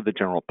also the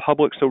general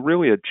public. So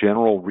really a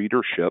general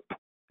readership.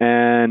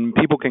 And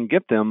people can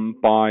get them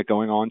by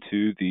going on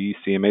to the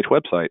CMH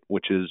website,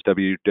 which is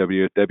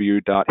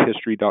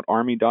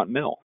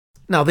www.history.army.mil.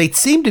 Now, they'd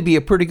seem to be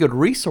a pretty good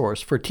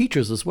resource for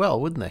teachers as well,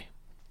 wouldn't they?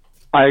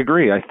 I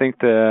agree. I think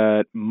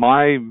that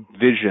my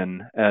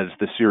vision as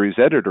the series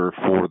editor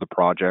for the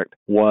project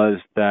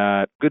was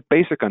that good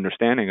basic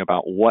understanding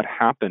about what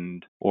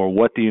happened or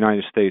what the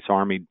United States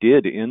Army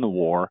did in the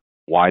war.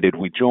 Why did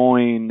we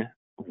join?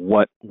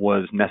 What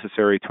was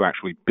necessary to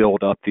actually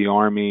build up the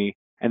Army?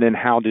 And then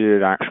how did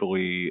it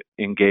actually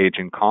engage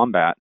in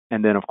combat?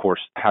 And then, of course,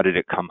 how did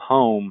it come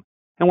home?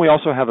 And we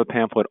also have a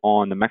pamphlet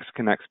on the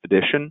Mexican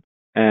expedition,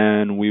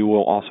 and we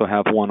will also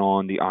have one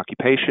on the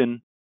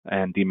occupation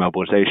and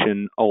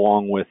demobilization,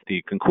 along with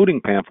the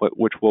concluding pamphlet,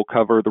 which will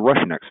cover the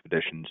Russian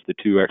expeditions, the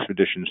 2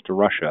 expeditions to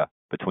Russia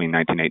between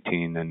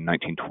 1918 and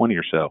 1920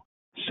 or so.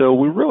 So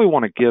we really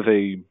want to give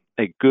a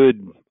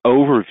good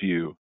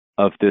overview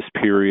of this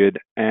period.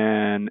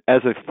 And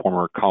as a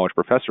former college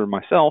professor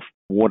myself,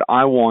 what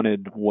I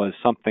wanted was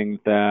something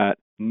that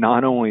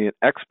not only an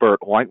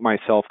expert like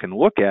myself can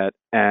look at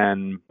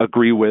and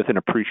agree with and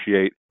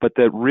appreciate, but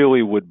that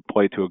really would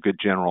play to a good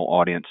general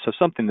audience. So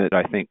something that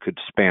I think could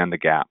span the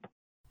gap.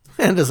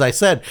 And as I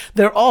said,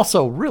 they're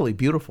also really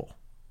beautiful.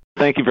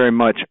 Thank you very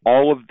much.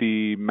 All of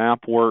the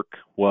map work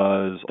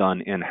was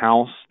done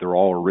in-house. They're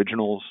all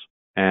originals.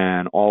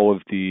 And all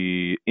of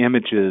the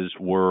images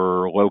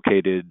were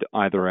located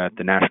either at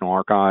the National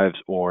Archives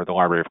or the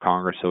Library of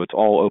Congress. So it's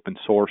all open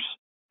source,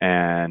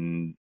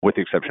 and with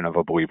the exception of,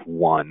 I believe,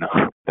 one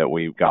that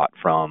we got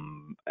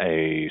from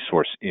a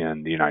source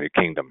in the United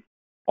Kingdom.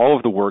 All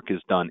of the work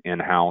is done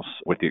in-house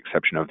with the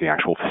exception of the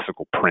actual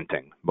physical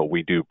printing, but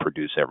we do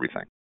produce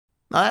everything.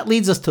 Now that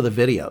leads us to the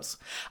videos.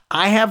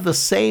 I have the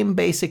same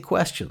basic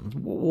questions.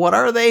 What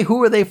are they?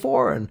 Who are they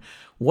for? And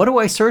what do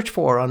I search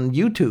for on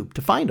YouTube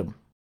to find them?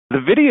 The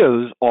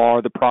videos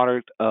are the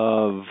product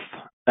of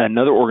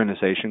another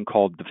organization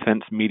called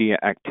Defense Media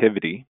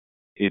Activity.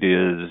 It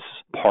is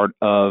part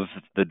of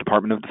the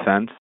Department of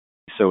Defense.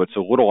 so it's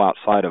a little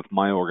outside of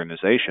my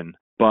organization.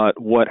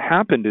 But what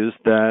happened is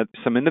that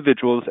some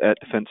individuals at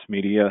Defense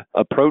Media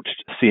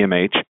approached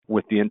CMH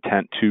with the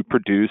intent to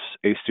produce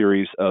a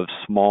series of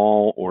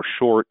small or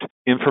short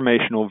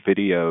informational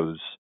videos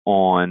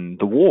on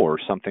the war,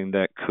 something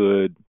that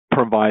could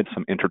provide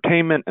some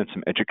entertainment and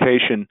some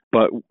education,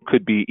 but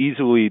could be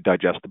easily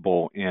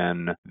digestible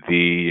in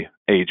the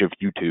age of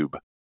YouTube.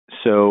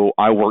 So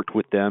I worked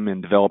with them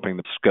in developing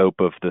the scope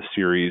of the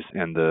series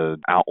and the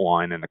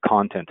outline and the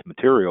content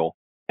material.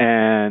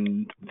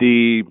 And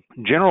the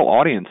general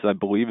audience, I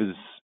believe, is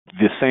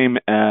the same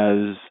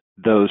as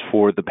those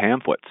for the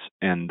pamphlets,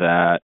 and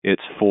that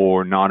it's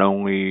for not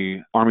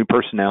only Army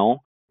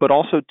personnel, but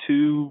also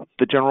to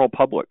the general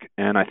public.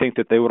 And I think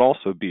that they would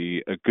also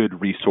be a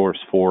good resource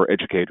for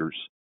educators.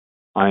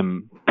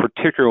 I'm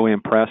particularly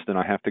impressed, and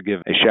I have to give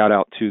a shout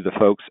out to the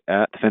folks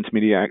at Defense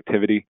Media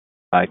Activity.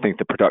 I think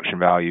the production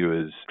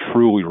value is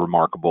truly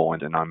remarkable,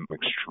 and I'm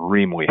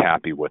extremely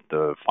happy with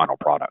the final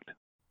product.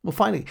 Well,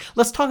 finally,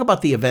 let's talk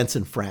about the events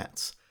in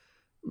France.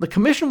 The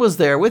commission was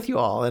there with you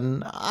all,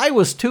 and I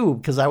was too,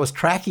 because I was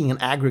tracking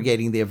and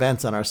aggregating the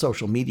events on our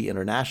Social Media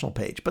International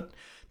page. But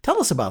tell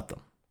us about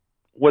them.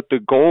 What the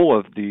goal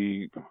of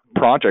the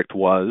project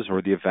was,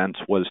 or the events,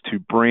 was to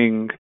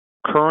bring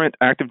current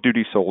active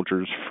duty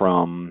soldiers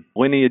from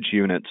lineage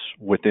units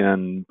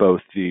within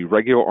both the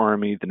regular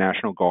Army, the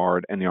National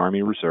Guard, and the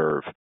Army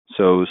Reserve.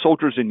 So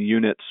soldiers in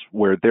units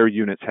where their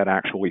units had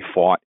actually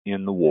fought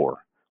in the war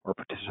or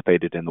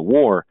participated in the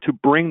war, to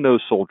bring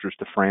those soldiers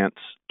to France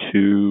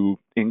to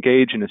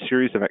engage in a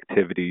series of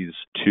activities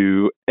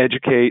to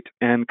educate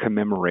and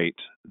commemorate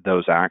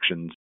those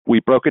actions. We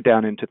broke it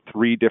down into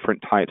 3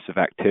 different types of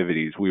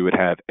activities. We would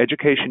have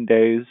education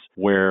days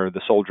where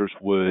the soldiers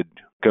would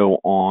go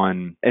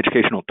on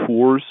educational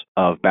tours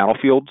of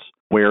battlefields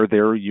where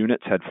their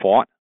units had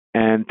fought.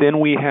 And then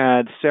we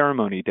had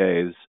ceremony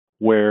days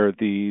where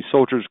the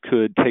soldiers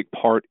could take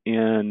part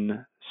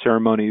in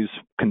ceremonies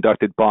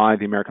conducted by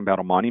the American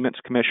Battle Monuments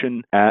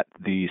Commission at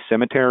the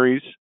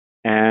cemeteries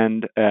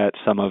and at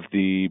some of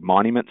the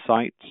monument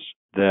sites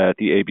that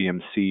the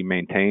ABMC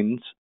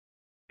maintains.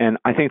 And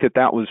I think that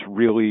that was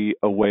really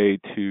a way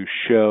to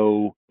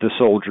show the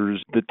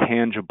soldiers the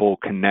tangible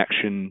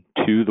connection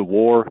to the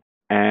war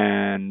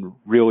and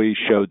really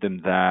showed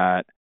them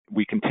that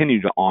we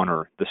continue to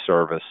honor the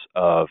service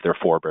of their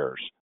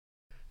forebears.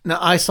 Now,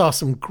 I saw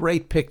some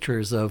great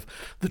pictures of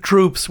the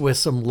troops with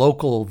some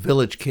local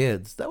village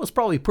kids. That was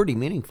probably pretty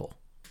meaningful.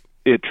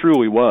 It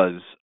truly was.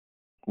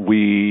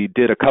 We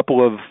did a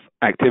couple of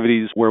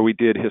activities where we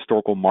did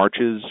historical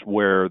marches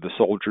where the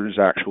soldiers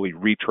actually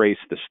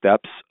retraced the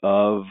steps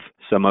of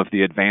some of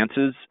the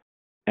advances,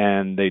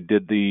 and they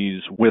did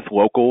these with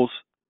locals,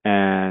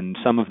 and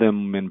some of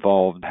them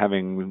involved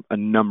having a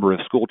number of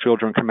school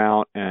children come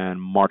out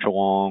and march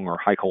along or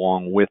hike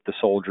along with the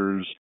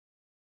soldiers.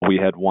 We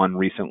had one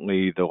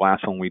recently, the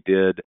last one we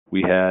did,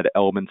 we had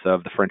elements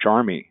of the French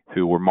Army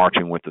who were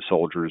marching with the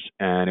soldiers.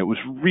 And it was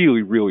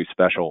really, really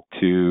special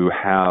to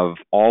have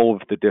all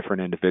of the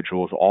different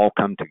individuals all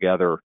come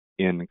together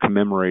in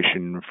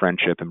commemoration,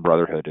 friendship, and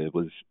brotherhood. It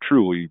was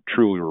truly,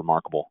 truly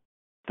remarkable.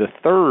 The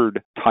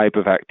third type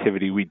of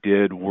activity we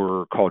did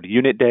were called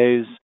unit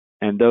days.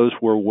 And those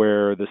were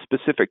where the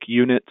specific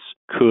units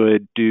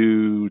could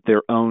do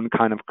their own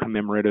kind of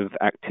commemorative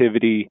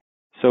activity.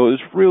 So it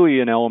was really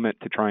an element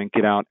to try and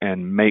get out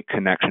and make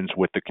connections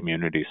with the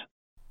communities.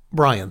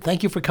 Brian,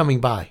 thank you for coming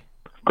by.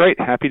 Great.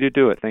 Happy to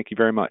do it. Thank you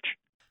very much.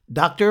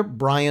 Dr.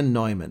 Brian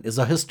Neumann is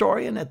a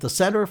historian at the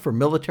Center for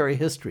Military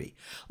History.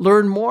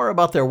 Learn more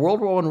about their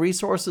World War I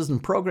resources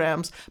and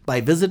programs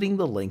by visiting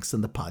the links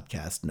in the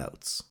podcast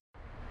notes.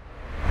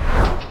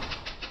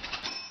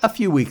 A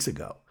few weeks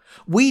ago,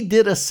 we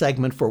did a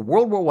segment for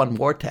World War I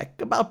War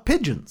Tech about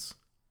pigeons.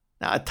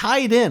 Now, it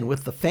tied in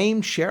with the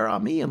famed Cher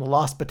Ami and the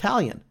Lost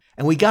Battalion,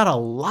 and we got a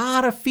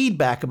lot of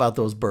feedback about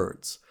those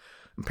birds.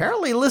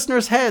 Apparently,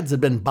 listeners' heads had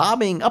been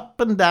bobbing up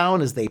and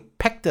down as they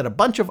pecked at a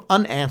bunch of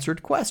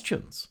unanswered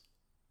questions.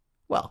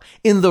 Well,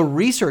 in the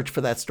research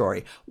for that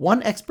story,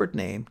 one expert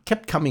name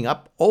kept coming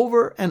up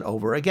over and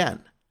over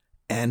again: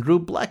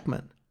 Andrew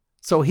Blechman.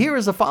 So here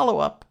is a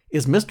follow-up,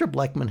 is Mr.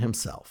 Blechman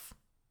himself.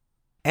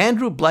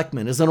 Andrew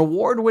Blechman is an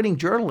award-winning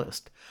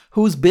journalist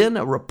who's been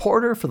a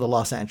reporter for the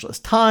Los Angeles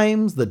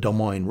Times, the Des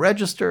Moines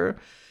Register.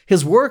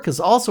 His work has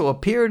also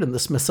appeared in the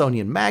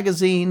Smithsonian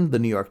Magazine, the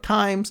New York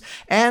Times,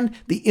 and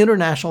the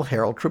International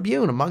Herald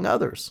Tribune, among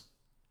others.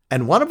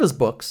 And one of his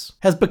books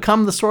has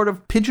become the sort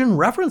of pigeon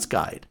reference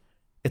guide.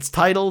 It's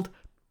titled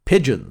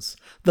Pigeons,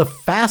 the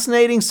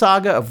fascinating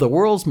saga of the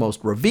world's most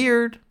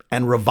revered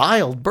and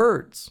reviled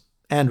birds.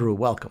 Andrew,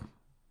 welcome.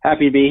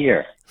 Happy to be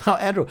here. Now,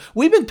 Andrew,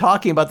 we've been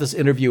talking about this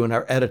interview in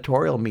our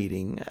editorial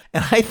meeting,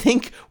 and I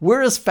think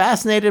we're as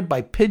fascinated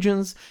by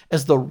pigeons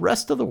as the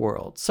rest of the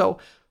world. So,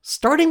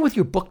 starting with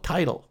your book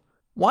title,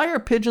 why are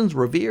pigeons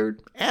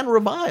revered and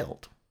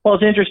reviled? Well,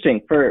 it's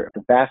interesting. For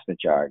the vast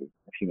majority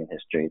of human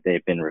history,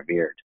 they've been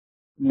revered.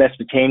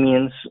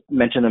 Mesopotamians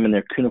mention them in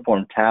their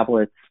cuneiform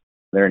tablets.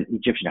 They're in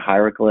Egyptian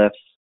hieroglyphs.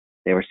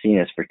 They were seen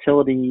as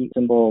fertility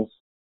symbols.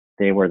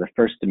 They were the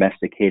first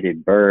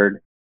domesticated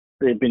bird.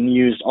 They've been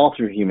used all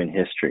through human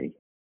history.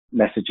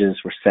 Messages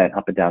were sent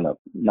up and down the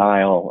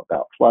Nile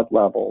about flood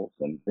levels,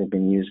 and they've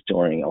been used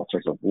during all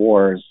sorts of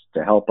wars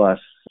to help us.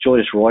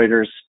 Julius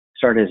Reuters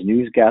started his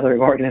news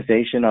gathering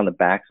organization on the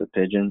backs of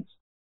pigeons.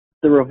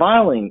 The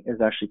reviling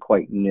is actually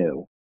quite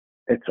new.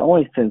 It's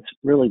only since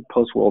really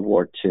post-World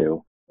War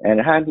II, and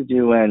it had to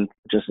do with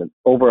just an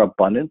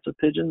overabundance of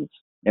pigeons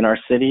in our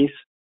cities.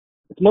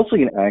 It's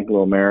mostly an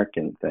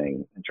Anglo-American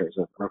thing in terms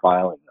of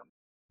reviling them.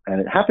 And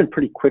it happened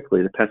pretty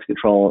quickly. The pest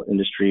control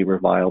industry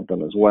reviled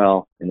them as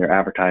well in their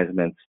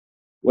advertisements.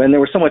 When there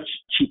was so much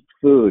cheap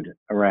food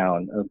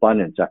around,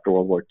 abundance after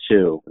World War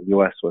II, the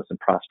U.S. was in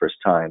prosperous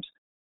times.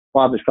 A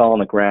lot of it fell on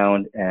the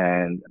ground,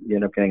 and you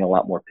end up getting a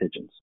lot more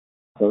pigeons.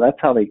 So that's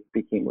how they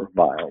became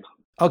reviled.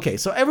 Okay,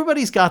 so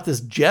everybody's got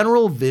this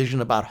general vision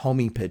about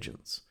homing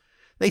pigeons.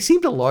 They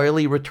seem to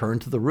loyally return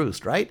to the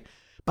roost, right?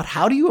 But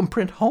how do you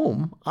imprint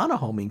home on a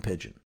homing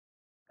pigeon?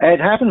 It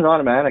happens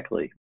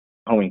automatically.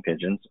 Homing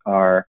pigeons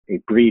are a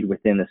breed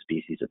within the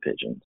species of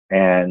pigeons,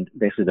 and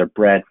basically they're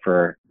bred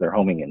for their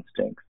homing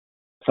instincts.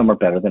 Some are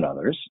better than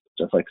others,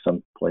 just like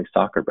some play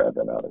soccer better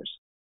than others.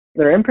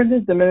 They're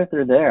imprinted the minute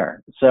they're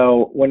there.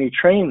 So when you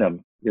train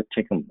them, you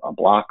take them a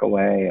block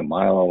away, a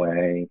mile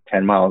away,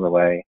 10 miles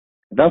away,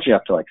 eventually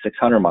up to like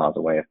 600 miles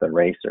away if they're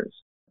racers.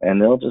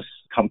 And they'll just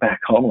come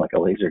back home like a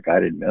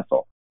laser-guided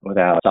missile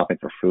without stopping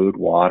for food,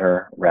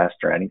 water, rest,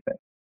 or anything.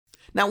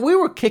 Now, we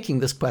were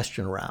kicking this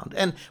question around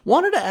and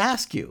wanted to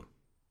ask you,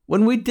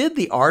 when we did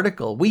the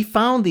article, we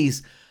found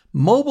these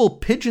mobile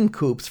pigeon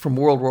coops from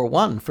World War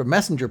I for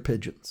messenger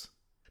pigeons.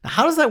 Now,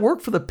 how does that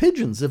work for the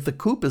pigeons if the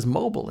coop is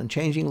mobile and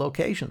changing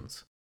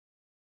locations?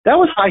 That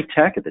was high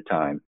tech at the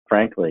time,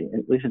 frankly,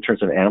 at least in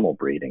terms of animal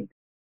breeding.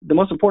 The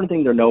most important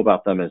thing to know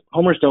about them is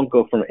homers don't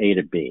go from A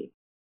to B.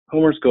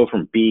 Homers go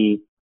from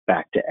B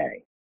back to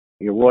A.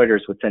 Your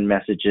Reuters would send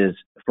messages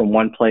from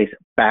one place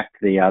back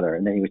to the other,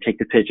 and then you would take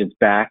the pigeons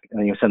back, and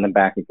then you would send them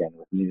back again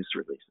with news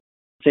releases.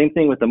 Same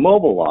thing with the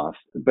mobile loft,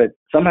 but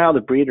somehow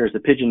the breeders, the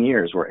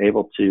pigeoneers, were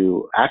able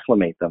to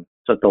acclimate them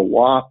so that the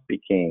loft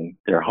became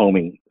their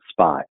homing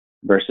spot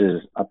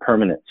versus a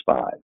permanent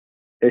spot.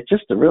 It's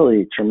just a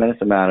really tremendous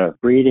amount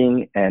of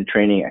breeding and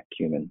training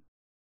acumen.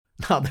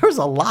 Now, there's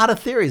a lot of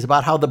theories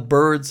about how the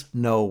birds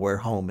know where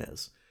home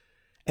is.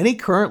 Any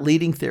current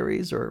leading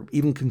theories or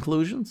even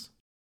conclusions?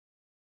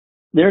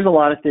 There's a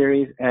lot of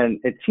theories,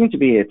 and it seems to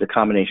be it's a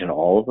combination of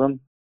all of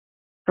them.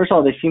 First of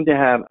all, they seem to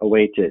have a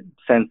way to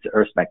sense the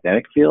Earth's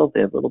magnetic field. They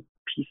have little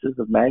pieces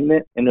of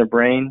magnet in their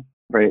brain,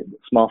 very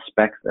small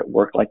specks that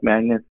work like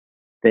magnets.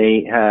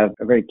 They have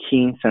a very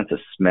keen sense of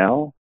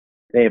smell.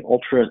 They have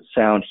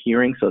ultrasound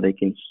hearing, so they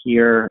can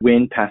hear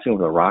wind passing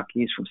over the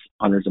Rockies from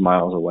hundreds of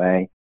miles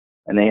away.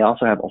 And they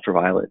also have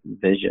ultraviolet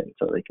vision,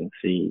 so they can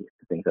see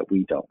things that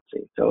we don't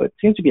see. So it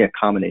seems to be a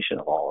combination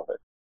of all of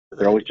it.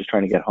 They're always just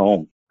trying to get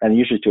home, and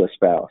usually to a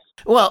spouse.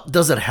 Well,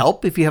 does it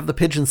help if you have the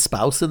pigeon's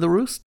spouse in the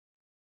roost?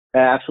 It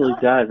absolutely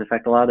does. In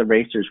fact, a lot of the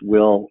racers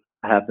will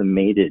have them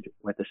mated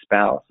with a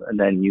spouse and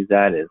then use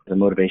that as a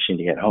motivation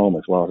to get home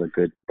as well as a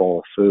good bowl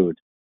of food.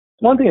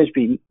 One thing that should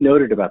be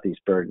noted about these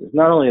birds is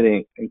not only are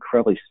they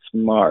incredibly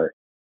smart,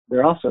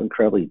 they're also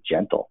incredibly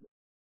gentle.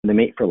 They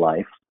mate for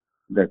life.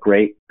 They're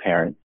great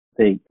parents.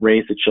 They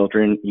raise the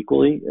children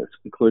equally,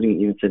 including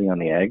even sitting on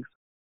the eggs.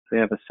 They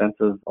have a sense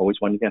of always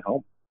wanting to get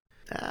home.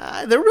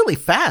 They're really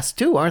fast,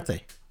 too, aren't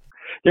they?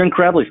 They're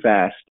incredibly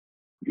fast.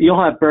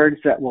 You'll have birds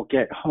that will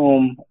get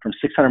home from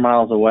 600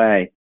 miles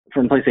away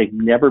from a place they've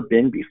never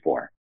been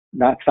before,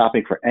 not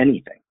stopping for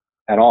anything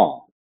at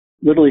all.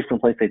 Literally from a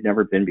place they've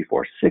never been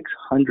before,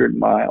 600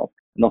 miles.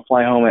 And they'll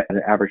fly home at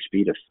an average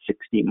speed of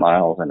 60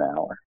 miles an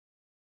hour.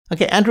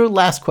 Okay, Andrew,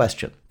 last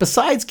question.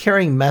 Besides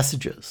carrying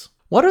messages,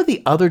 what are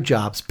the other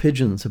jobs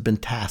pigeons have been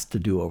tasked to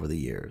do over the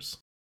years?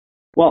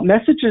 Well,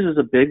 messages is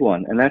a big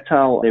one, and that's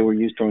how they were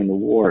used during the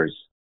wars.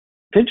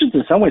 Pigeons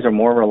in some ways are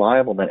more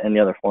reliable than any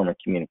other form of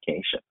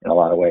communication in a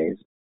lot of ways.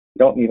 You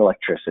don't need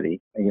electricity,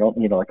 and you don't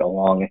need like a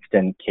long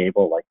extended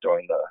cable like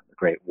during the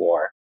Great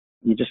War.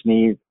 You just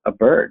need a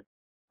bird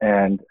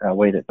and a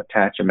way to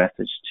attach a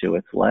message to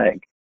its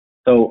leg.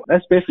 So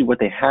that's basically what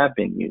they have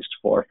been used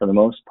for the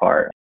most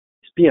part.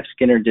 B.F.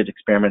 Skinner did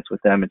experiments with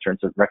them in terms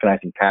of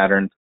recognizing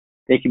patterns.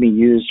 They can be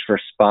used for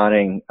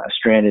spotting a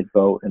stranded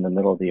boat in the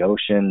middle of the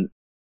ocean.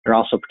 They're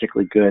also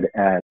particularly good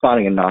at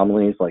spotting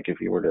anomalies, like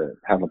if you were to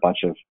have a bunch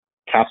of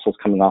capsules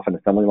coming off an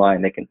assembly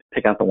line, they can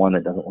pick out the one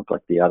that doesn't look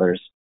like the others.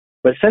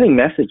 But sending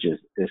messages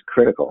is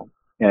critical,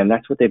 and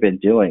that's what they've been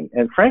doing.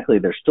 And frankly,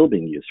 they're still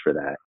being used for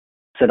that.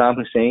 Saddam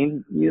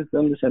Hussein used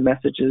them to send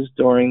messages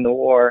during the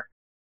war,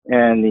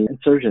 and the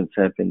insurgents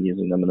have been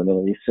using them in the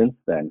Middle East since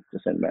then to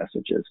send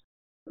messages.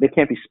 They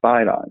can't be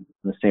spied on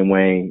in the same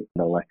way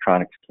the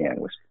electronics can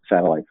with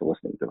satellites or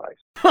listening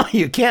device.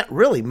 You can't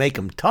really make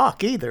them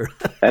talk either.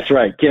 That's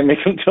right. Can't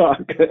make them talk.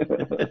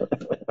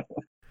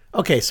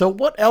 Okay, so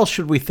what else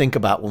should we think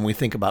about when we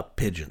think about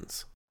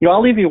pigeons?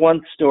 I'll leave you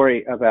one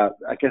story about,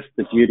 I guess,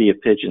 the beauty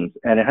of pigeons,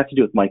 and it has to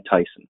do with Mike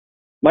Tyson.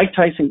 Mike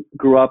Tyson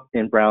grew up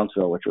in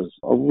Brownsville, which was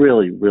a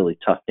really, really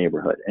tough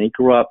neighborhood. And he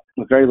grew up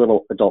with very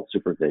little adult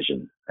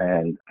supervision.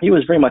 And he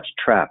was very much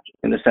trapped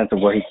in the sense of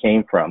where he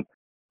came from.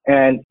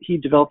 And he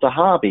developed a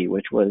hobby,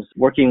 which was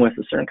working with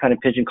a certain kind of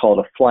pigeon called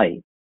a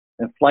flight.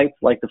 And flights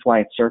like to fly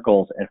in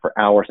circles and for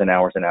hours and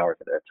hours and hours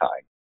at a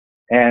time.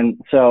 And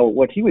so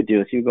what he would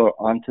do is he would go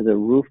onto the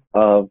roof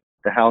of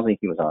the housing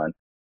he was on,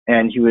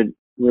 and he would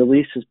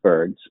release his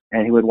birds,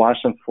 and he would watch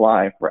them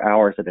fly for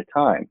hours at a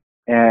time.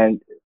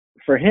 And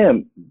for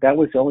him, that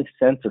was the only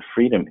sense of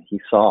freedom he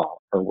saw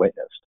or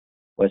witnessed,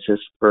 was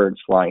just birds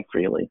flying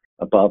freely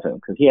above him,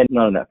 because he had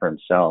none of that for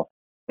himself.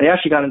 And he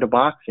actually got into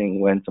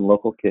boxing when some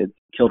local kids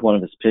killed one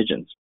of his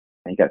pigeons,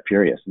 and he got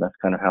furious, and that's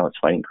kind of how his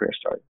fighting career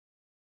started.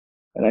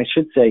 And I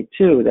should say,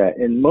 too, that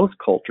in most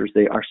cultures,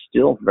 they are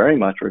still very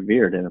much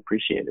revered and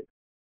appreciated.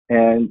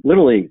 And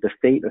literally, the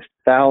fate of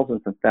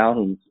thousands and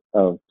thousands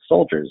of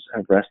soldiers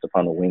have rested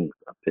upon the wings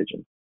of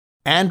pigeons.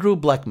 Andrew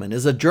Blechman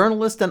is a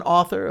journalist and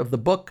author of the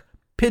book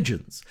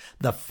Pigeons,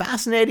 the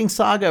fascinating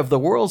saga of the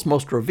world's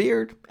most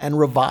revered and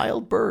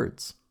reviled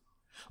birds.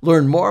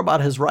 Learn more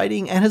about his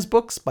writing and his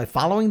books by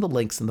following the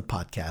links in the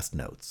podcast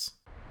notes.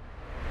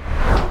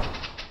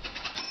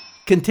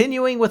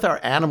 Continuing with our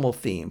animal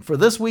theme for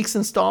this week's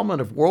installment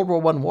of World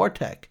War I War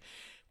Tech,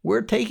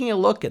 we're taking a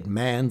look at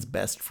man's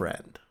best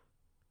friend.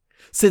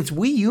 Since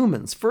we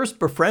humans first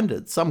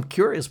befriended some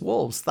curious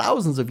wolves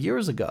thousands of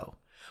years ago,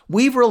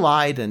 we've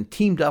relied and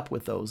teamed up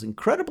with those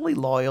incredibly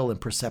loyal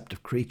and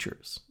perceptive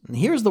creatures. And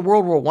here's the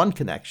World War I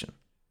connection.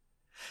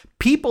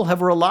 People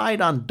have relied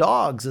on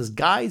dogs as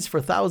guides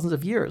for thousands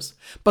of years,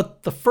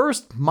 but the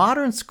first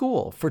modern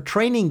school for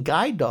training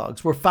guide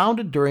dogs were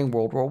founded during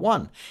World War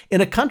I in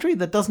a country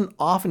that doesn't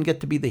often get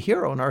to be the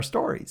hero in our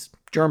stories,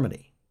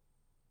 Germany.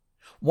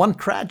 One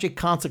tragic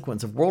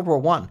consequence of World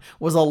War I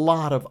was a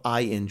lot of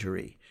eye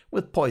injury.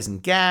 With poison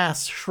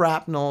gas,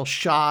 shrapnel,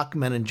 shock,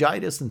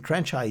 meningitis, and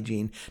trench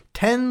hygiene,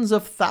 tens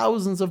of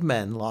thousands of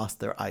men lost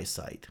their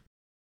eyesight.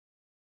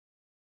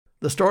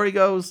 The story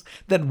goes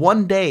that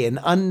one day an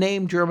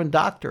unnamed German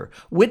doctor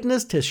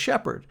witnessed his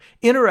shepherd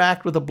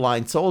interact with a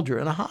blind soldier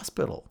in a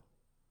hospital.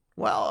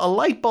 Well, a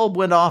light bulb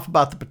went off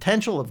about the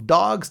potential of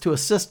dogs to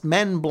assist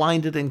men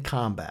blinded in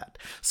combat.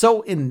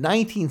 So in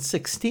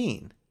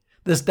 1916,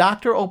 this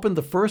doctor opened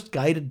the first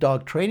guided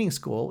dog training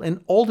school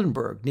in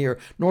Oldenburg, near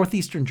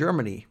northeastern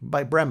Germany,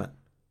 by Bremen.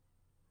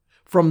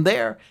 From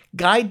there,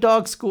 guide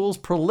dog schools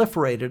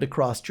proliferated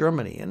across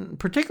Germany, and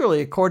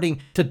particularly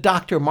according to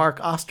Dr. Mark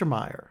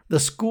Ostermeyer, the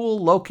school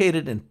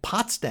located in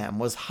Potsdam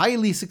was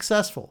highly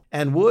successful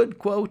and would,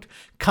 quote,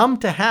 come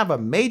to have a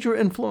major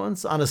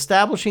influence on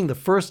establishing the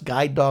first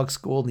guide dog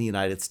school in the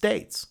United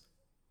States.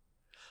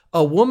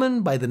 A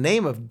woman by the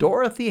name of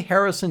Dorothy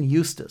Harrison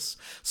Eustace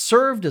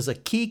served as a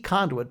key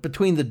conduit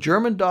between the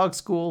German dog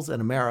schools and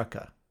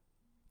America.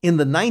 In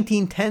the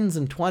 1910s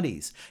and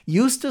 20s,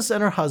 Eustace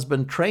and her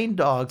husband trained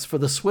dogs for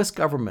the Swiss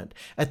government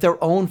at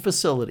their own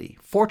facility,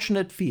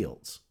 Fortunate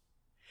Fields.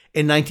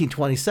 In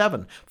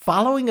 1927,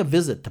 following a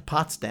visit to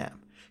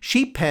Potsdam,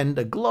 she penned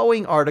a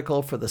glowing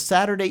article for the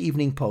Saturday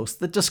Evening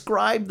Post that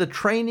described the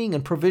training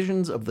and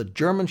provisions of the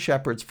German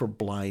shepherds for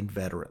blind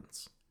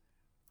veterans.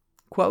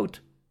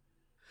 Quote,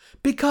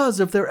 because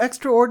of their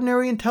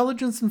extraordinary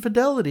intelligence and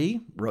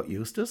fidelity, wrote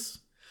Eustace,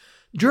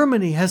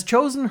 Germany has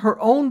chosen her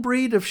own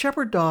breed of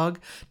shepherd dog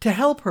to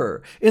help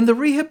her in the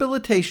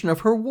rehabilitation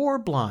of her war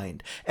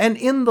blind, and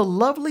in the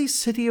lovely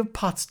city of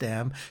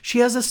Potsdam she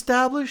has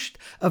established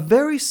a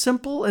very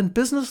simple and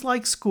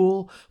businesslike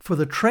school for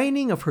the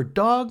training of her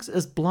dogs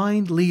as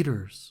blind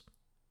leaders.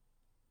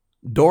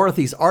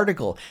 Dorothy's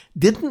article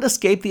didn't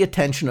escape the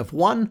attention of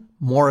one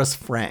Morris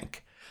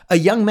Frank, a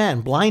young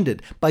man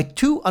blinded by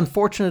two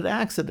unfortunate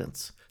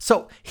accidents.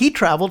 So he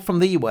traveled from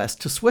the U.S.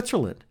 to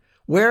Switzerland,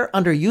 where,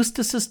 under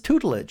Eustace's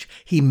tutelage,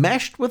 he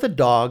meshed with a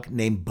dog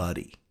named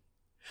Buddy.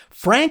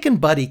 Frank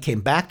and Buddy came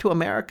back to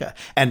America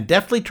and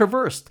deftly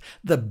traversed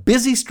the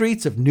busy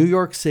streets of New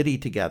York City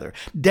together,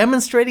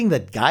 demonstrating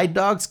that guide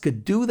dogs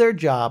could do their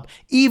job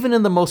even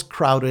in the most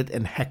crowded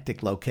and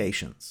hectic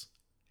locations.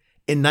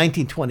 In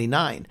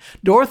 1929,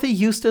 Dorothy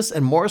Eustace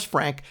and Morris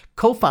Frank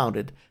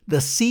co-founded the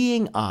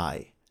Seeing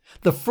Eye,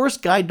 the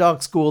first guide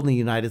dog school in the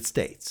United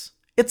States.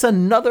 It's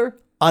another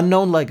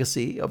unknown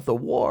legacy of the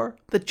war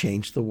that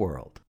changed the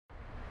world.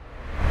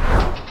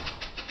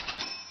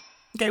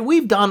 Okay,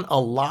 we've done a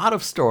lot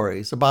of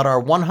stories about our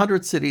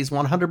 100 Cities,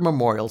 100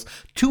 Memorials,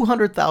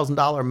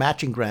 $200,000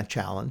 matching grant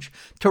challenge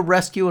to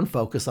rescue and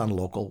focus on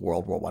local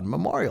World War I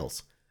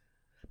memorials.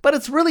 But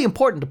it's really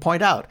important to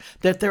point out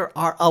that there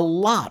are a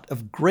lot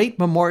of great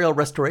memorial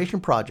restoration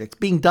projects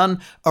being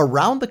done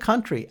around the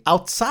country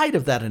outside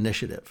of that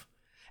initiative.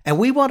 And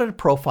we wanted to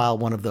profile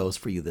one of those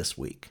for you this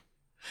week.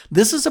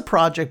 This is a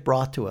project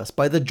brought to us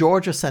by the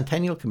Georgia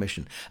Centennial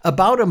Commission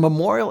about a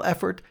memorial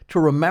effort to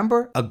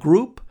remember a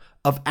group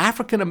of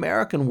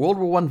African-American World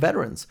War I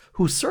veterans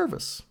whose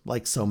service,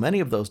 like so many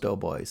of those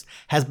doughboys,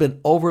 has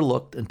been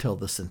overlooked until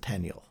the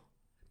centennial.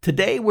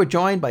 Today, we're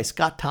joined by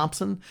Scott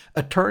Thompson,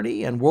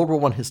 attorney and World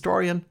War I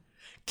historian,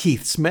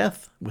 Keith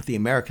Smith with the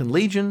American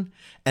Legion,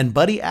 and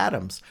Buddy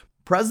Adams,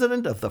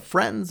 president of the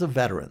Friends of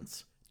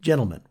Veterans.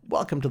 Gentlemen,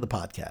 welcome to the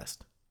podcast.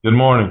 Good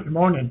morning. Good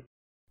morning.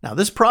 Now,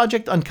 this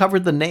project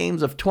uncovered the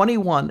names of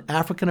 21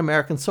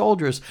 African-American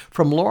soldiers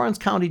from Lawrence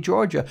County,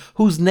 Georgia,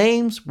 whose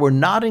names were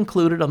not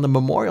included on the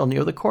memorial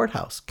near the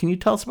courthouse. Can you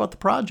tell us about the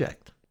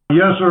project?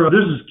 Yes, sir.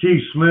 This is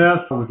Keith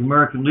Smith with the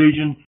American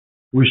Legion.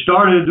 We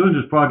started doing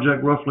this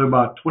project roughly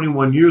about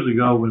 21 years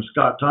ago when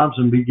Scott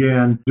Thompson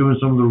began doing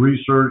some of the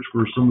research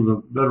for some of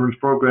the veterans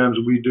programs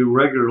that we do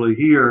regularly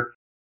here.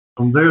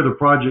 From there, the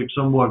project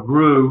somewhat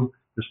grew,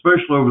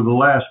 especially over the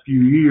last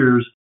few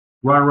years.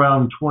 Right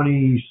around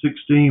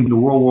 2016, the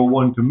World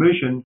War I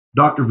Commission,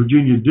 Dr.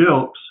 Virginia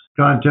Dilks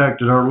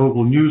contacted our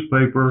local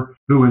newspaper,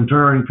 who in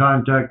turn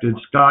contacted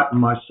Scott and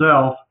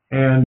myself,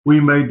 and we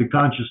made the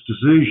conscious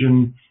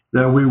decision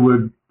that we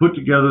would put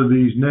together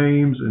these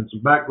names and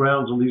some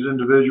backgrounds on these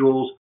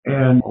individuals,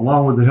 and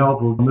along with the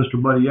help of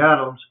Mr. Buddy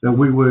Adams, that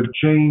we would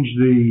change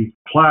the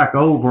plaque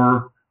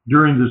over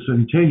during the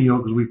centennial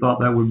because we thought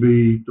that would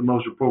be the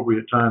most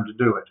appropriate time to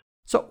do it.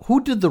 So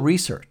who did the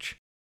research?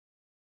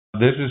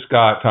 This is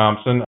Scott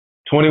Thompson.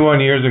 21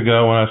 years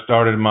ago, when I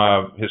started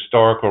my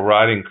historical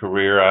writing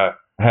career, I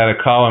had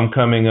a column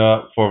coming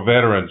up for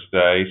Veterans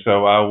Day.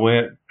 So I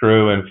went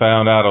through and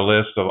found out a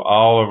list of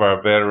all of our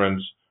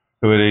veterans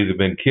who had either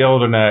been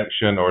killed in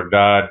action or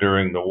died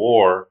during the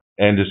war,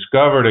 and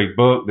discovered a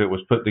book that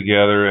was put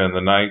together in the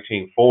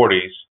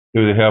 1940s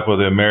through the help of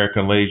the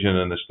American Legion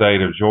in the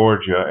state of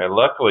Georgia. And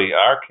luckily,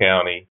 our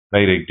county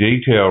made a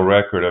detailed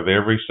record of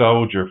every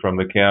soldier from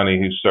the county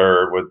who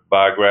served with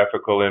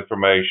biographical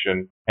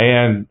information,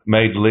 and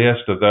made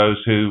lists of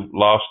those who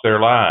lost their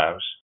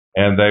lives.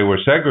 And they were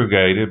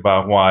segregated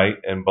by white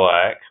and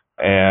black.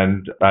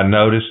 And I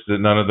noticed that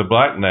none of the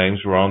black names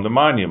were on the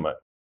monument.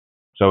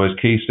 So as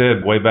Keith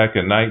said, way back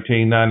in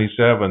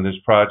 1997, this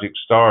project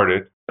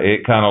started.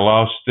 It kind of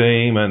lost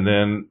steam, and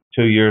then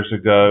 2 years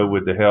ago,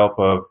 with the help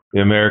of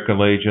the American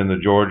Legion, the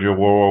Georgia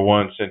World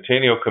War I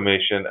Centennial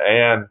Commission,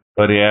 and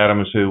Buddy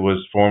Adams, who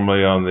was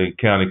formerly on the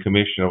County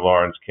Commission of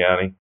Lawrence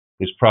County,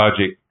 this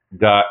project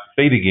got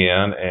feet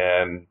again,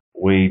 and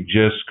we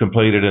just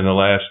completed in the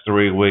last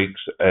 3 weeks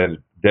a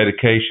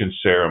dedication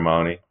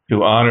ceremony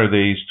to honor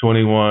these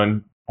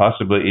 21,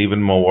 possibly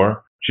even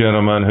more,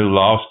 gentlemen who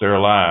lost their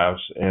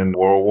lives in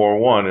World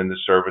War I in the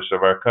service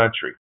of our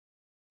country.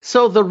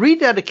 So the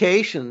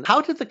rededication, how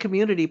did the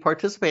community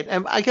participate?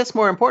 And I guess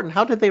more important,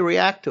 how did they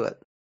react to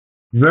it?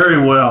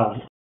 Very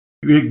well.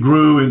 It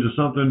grew into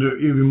something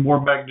even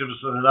more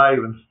magnificent than I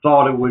even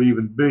thought it would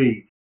even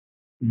be.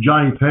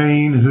 Johnny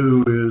Payne,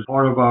 who is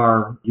part of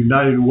our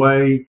United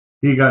Way,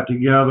 he got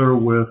together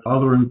with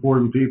other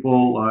important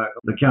people,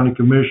 the county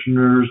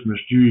commissioners, Miss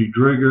Judy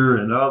Drigger,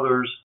 and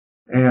others,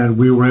 and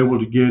we were able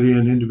to get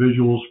in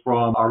individuals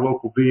from our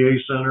local VA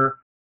center.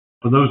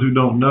 For those who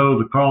don't know,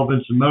 the Carl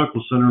Vinson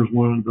Medical Center is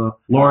one of the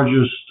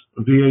largest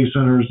VA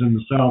centers in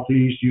the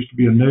Southeast. Used to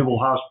be a naval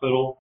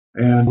hospital,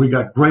 and we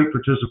got great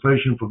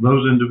participation from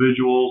those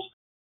individuals.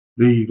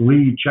 The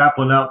lead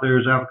chaplain out there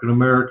is African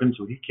American,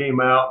 so he came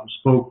out and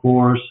spoke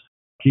for us.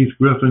 Keith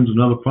Griffins,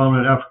 another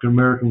prominent African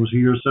American, was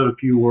here, said a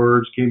few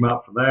words, came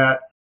out for that.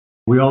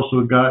 We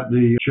also got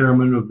the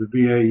chairman of the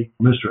VA,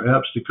 Mr.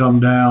 Epps, to come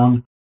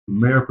down. The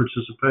mayor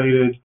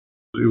participated.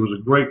 It was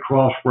a great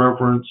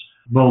cross-reference,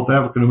 both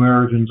African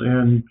Americans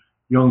and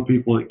young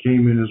people that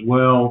came in as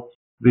well.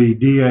 The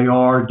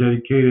DAR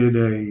dedicated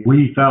a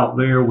wreath out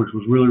there, which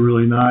was really,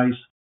 really nice.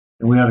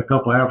 And we had a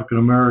couple of African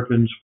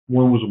Americans.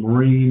 One was a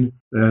Marine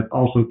that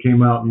also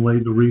came out and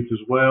laid the wreath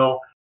as well.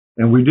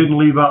 And we didn't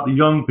leave out the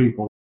young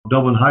people.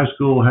 Dublin High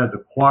School had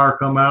the choir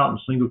come out and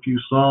sing a few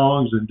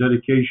songs in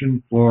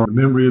dedication for the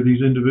memory of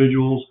these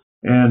individuals.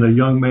 And a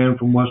young man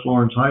from West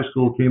Lawrence High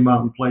School came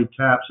out and played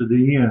taps at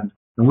the end.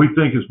 And we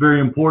think it's very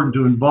important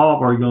to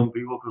involve our young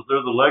people because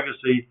they're the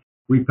legacy.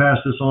 We pass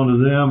this on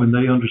to them, and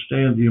they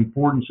understand the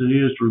importance it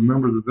is to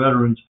remember the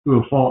veterans who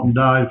have fought and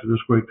died for this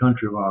great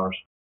country of ours.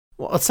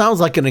 Well, it sounds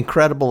like an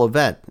incredible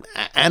event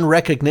and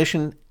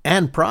recognition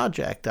and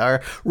project.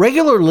 Our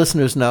regular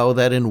listeners know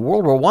that in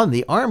World War I,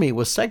 the Army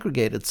was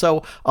segregated,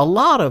 so a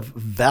lot of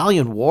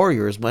valiant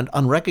warriors went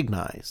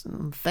unrecognized.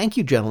 And thank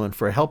you, gentlemen,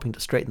 for helping to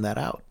straighten that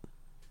out.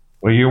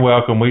 Well, you're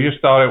welcome. We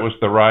just thought it was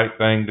the right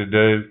thing to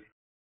do.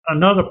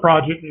 Another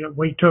project that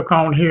we took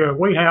on here,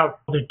 we have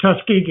the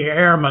Tuskegee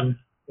Airmen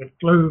that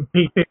flew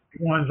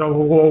P-51s over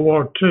World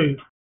War II.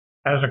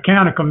 As a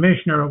county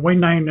commissioner, we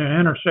named an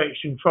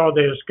intersection for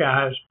these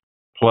guys.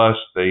 Plus,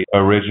 the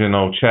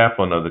original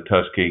chaplain of the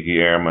Tuskegee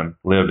Airmen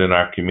lived in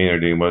our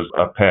community and was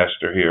a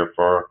pastor here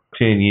for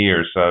 10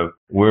 years. So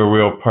we're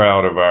real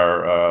proud of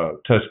our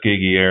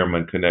Tuskegee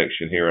Airmen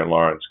connection here in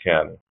Lawrence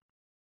County.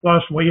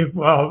 Plus, we've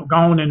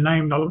gone and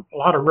named a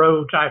lot of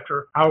roads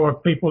after our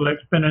people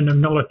that's been in the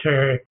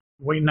military.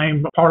 We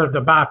named part of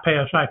the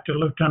bypass after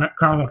Lieutenant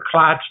Colonel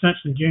Clyde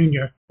Stinson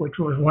Jr., which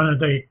was one of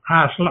the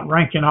highest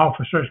ranking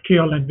officers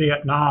killed in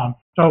Vietnam.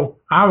 So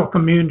our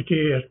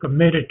community is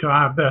committed to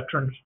our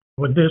veterans.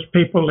 with this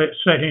people that's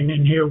sitting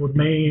in here with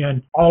me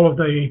and all of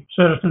the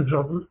citizens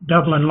of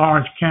Dublin,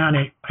 Lawrence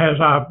County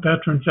has our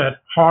veterans at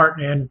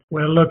heart, and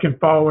we're looking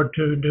forward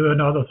to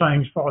doing other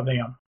things for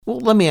them. Well,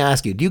 let me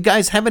ask you, do you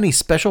guys have any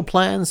special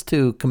plans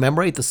to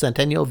commemorate the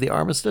centennial of the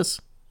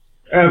armistice?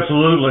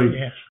 Absolutely.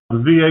 Yes. The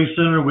VA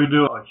Center, we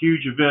do a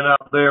huge event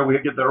out there. We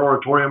get their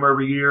auditorium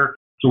every year,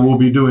 so we'll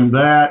be doing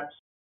that.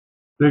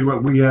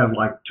 We have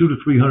like 200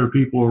 to 300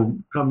 people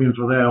come in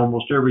for that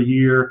almost every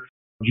year.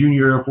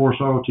 Junior Air Force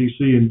ROTC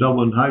in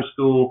Dublin High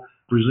School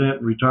present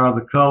and retire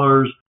the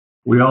colors.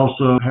 We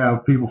also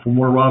have people from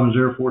Warner Robins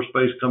Air Force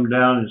Base come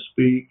down and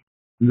speak.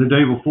 And the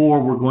day before,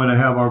 we're going to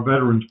have our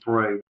Veterans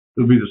Parade.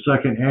 It'll be the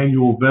second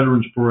annual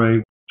Veterans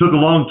Parade. Took a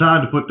long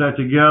time to put that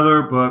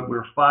together, but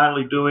we're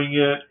finally doing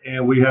it,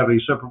 and we have a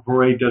separate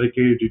parade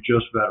dedicated to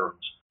just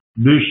veterans.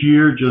 This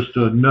year, just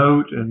a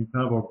note and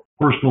kind of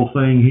a personal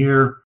thing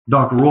here,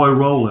 Dr. Roy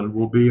Rowland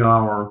will be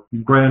our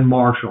Grand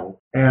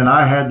Marshal, and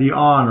I had the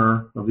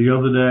honor of the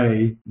other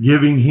day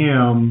giving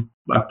him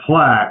a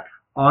plaque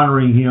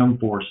honoring him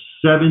for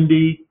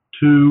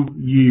 72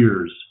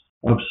 years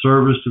of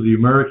service to the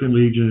American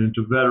Legion and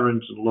to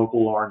veterans in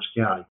local Lawrence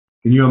County.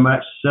 Can you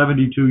imagine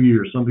 72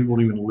 years? Some people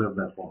don't even live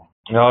that long.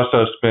 I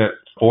also spent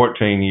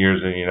 14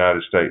 years in the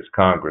United States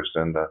Congress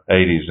in the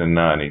 80s and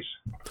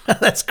 90s.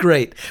 That's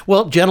great.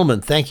 Well,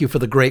 gentlemen, thank you for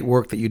the great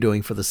work that you're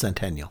doing for the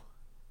centennial.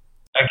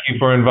 Thank you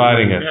for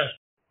inviting us. Yes.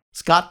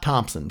 Scott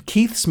Thompson,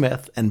 Keith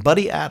Smith, and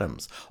Buddy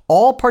Adams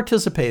all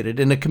participated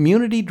in a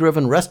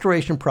community-driven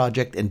restoration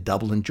project in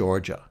Dublin,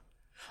 Georgia.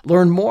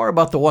 Learn more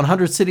about the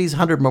 100 Cities,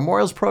 100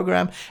 Memorials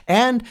program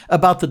and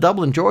about the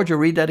Dublin, Georgia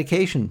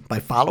rededication by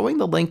following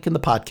the link in the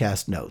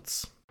podcast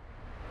notes.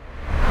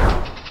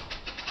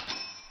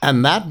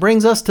 And that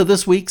brings us to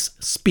this week's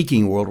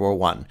Speaking World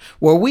War I,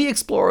 where we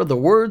explore the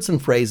words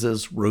and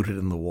phrases rooted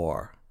in the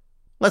war.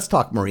 Let's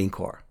talk Marine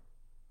Corps.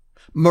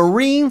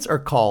 Marines are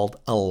called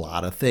a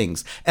lot of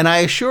things, and I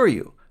assure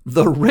you,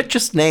 the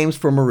richest names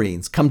for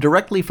Marines come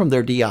directly from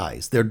their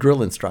DIs, their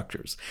drill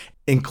instructors,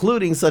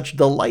 including such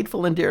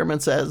delightful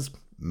endearments as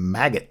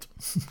maggot,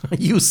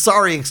 you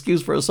sorry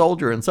excuse for a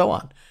soldier, and so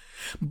on.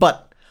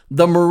 But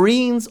the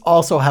Marines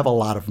also have a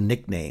lot of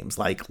nicknames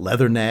like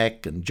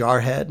Leatherneck and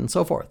Jarhead and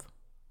so forth.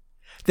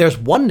 There's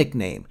one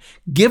nickname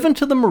given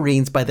to the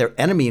Marines by their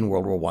enemy in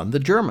World War I, the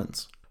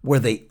Germans, where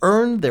they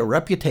earned their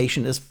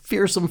reputation as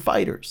fearsome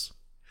fighters.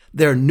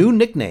 Their new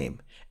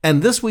nickname,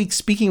 and this week's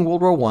Speaking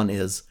World War I,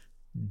 is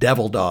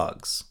Devil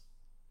Dogs.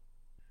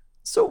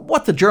 So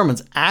what the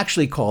Germans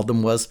actually called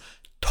them was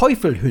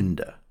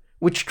Teufelhunde,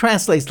 which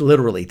translates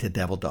literally to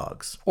devil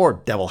dogs,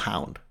 or devil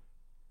hound.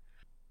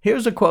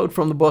 Here's a quote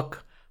from the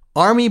book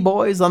Army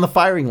Boys on the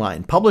Firing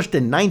Line, published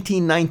in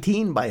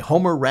 1919 by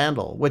Homer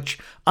Randall, which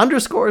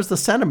underscores the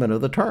sentiment of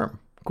the term.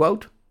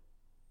 Quote,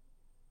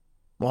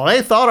 "Well,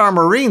 they thought our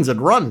Marines had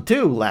run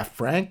too," laughed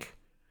Frank.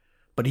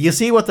 "But do you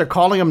see what they're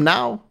calling them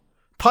now?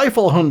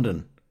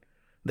 Teufelhunden.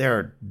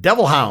 They're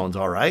devil hounds,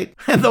 all right,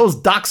 and those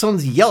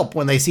dachshunds yelp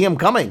when they see 'em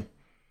coming."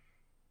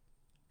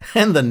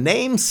 And the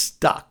name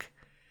stuck.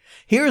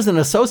 Here's an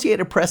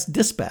Associated Press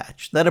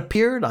dispatch that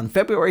appeared on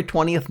February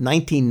 20th,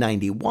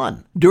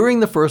 1991, during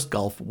the First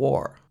Gulf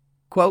War.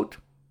 Quote,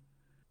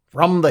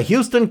 "From the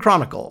Houston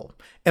Chronicle,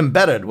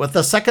 embedded with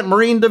the 2nd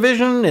Marine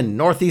Division in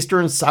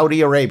northeastern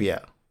Saudi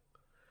Arabia.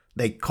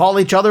 They call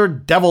each other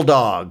Devil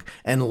Dog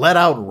and let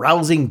out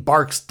rousing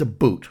barks to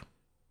boot."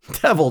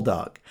 Devil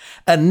Dog,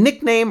 a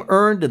nickname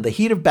earned in the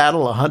heat of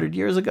battle 100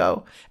 years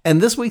ago,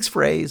 and this week's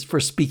phrase for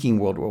Speaking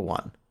World War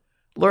I.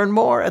 Learn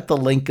more at the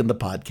link in the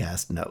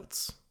podcast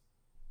notes.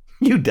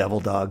 You devil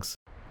dogs.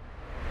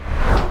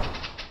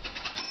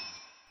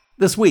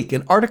 This week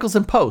in Articles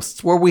and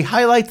Posts, where we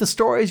highlight the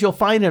stories you'll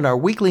find in our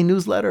weekly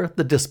newsletter,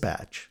 The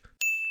Dispatch.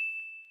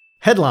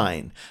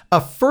 Headline, a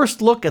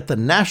first look at the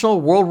National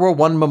World War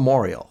I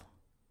Memorial.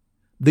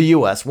 The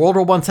U.S. World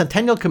War I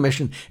Centennial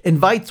Commission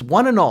invites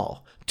one and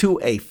all to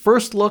a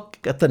first look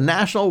at the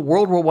National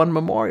World War I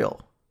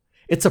Memorial.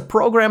 It's a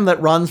program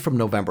that runs from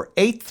November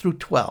 8th through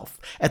 12th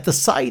at the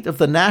site of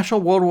the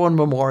National World War I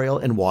Memorial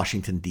in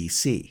Washington,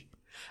 D.C.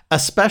 A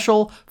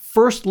special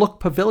First Look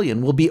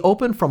Pavilion will be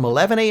open from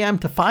 11 a.m.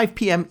 to 5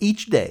 p.m.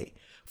 each day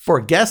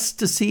for guests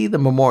to see the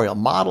memorial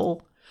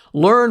model,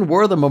 learn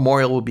where the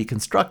memorial will be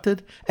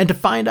constructed, and to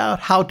find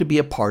out how to be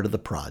a part of the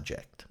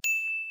project.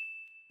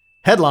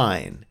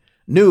 Headline,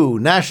 new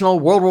National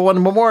World War I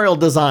Memorial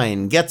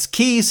design gets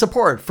key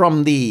support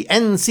from the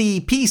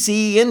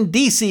NCPC in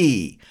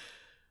D.C.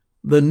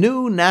 The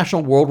new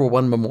National World War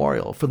I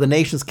Memorial for the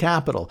nation's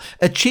capital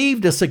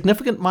achieved a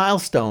significant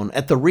milestone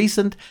at the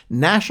recent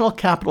National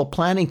Capital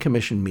Planning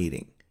Commission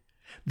meeting.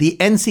 The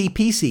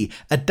NCPC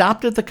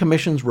adopted the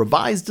Commission's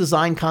revised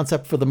design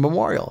concept for the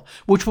memorial,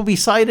 which will be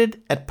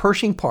sited at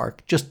Pershing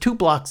Park, just 2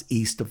 blocks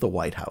east of the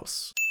White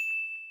House.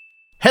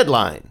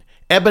 Headline,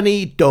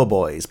 Ebony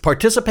Doughboys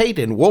participate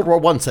in World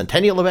War I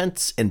centennial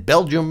events in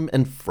Belgium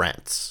and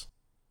France.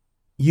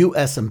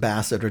 U.S.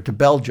 Ambassador to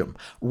Belgium,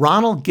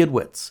 Ronald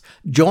Gidwitz,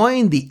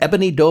 joined the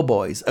Ebony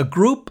Doughboys, a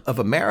group of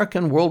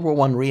American World War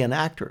I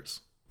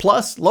reenactors.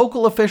 plus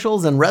local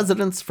officials and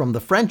residents from the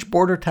French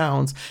border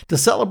towns to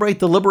celebrate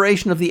the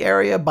liberation of the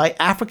area by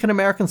African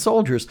American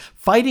soldiers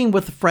fighting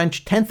with the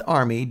French 10th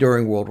Army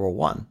during World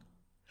War I.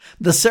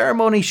 The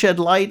ceremony shed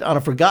light on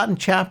a forgotten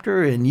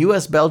chapter in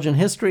U.S.-Belgian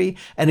history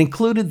and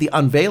included the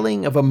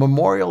unveiling of a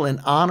memorial in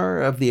honor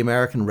of the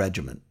American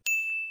regiment.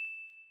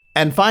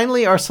 And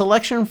finally, our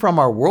selection from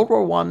our World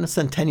War I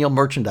Centennial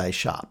merchandise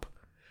shop.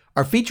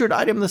 Our featured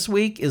item this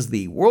week is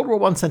the World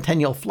War I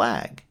Centennial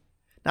flag.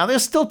 Now,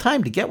 there's still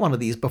time to get one of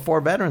these before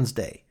Veterans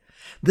Day.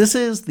 This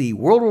is the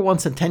World War I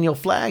Centennial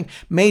flag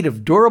made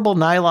of durable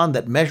nylon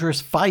that measures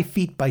 5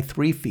 feet by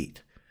 3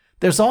 feet.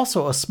 There's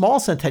also a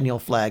small Centennial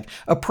flag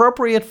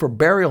appropriate for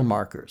burial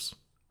markers.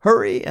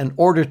 Hurry and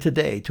order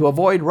today to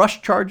avoid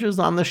rush charges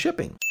on the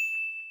shipping.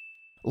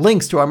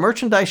 Links to our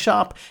merchandise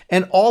shop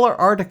and all our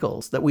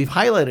articles that we've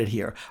highlighted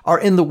here are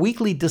in the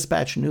weekly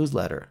Dispatch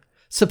newsletter.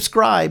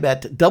 Subscribe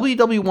at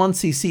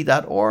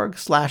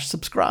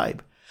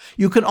ww1cc.org/subscribe.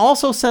 You can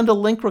also send a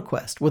link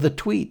request with a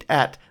tweet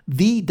at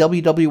the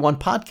WW1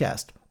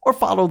 Podcast or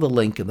follow the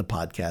link in the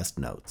podcast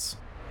notes.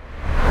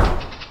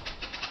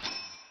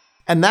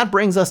 And that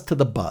brings us to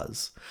the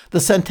buzz, the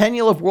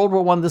centennial of World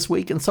War I this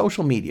week in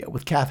social media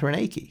with Catherine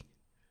Akey.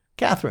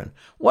 Catherine,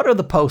 what are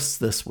the posts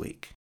this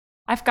week?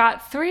 I've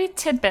got 3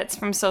 tidbits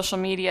from social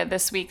media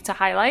this week to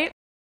highlight.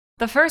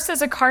 The first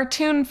is a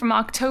cartoon from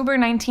October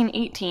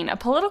 1918, a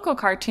political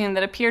cartoon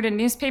that appeared in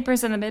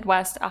newspapers in the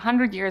Midwest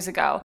 100 years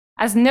ago,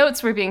 as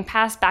notes were being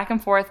passed back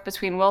and forth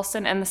between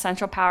Wilson and the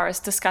Central Powers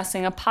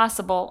discussing a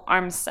possible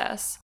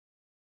armistice.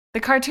 The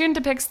cartoon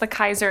depicts the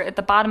Kaiser at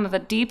the bottom of a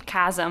deep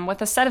chasm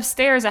with a set of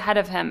stairs ahead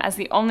of him as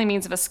the only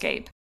means of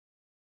escape.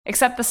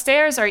 Except the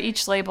stairs are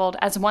each labeled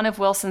as one of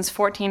Wilson's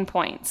 14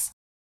 points.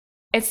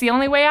 "It's the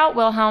only way out,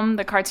 Wilhelm,"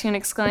 the cartoon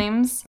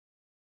exclaims.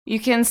 You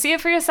can see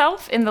it for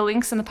yourself in the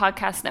links in the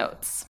podcast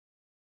notes.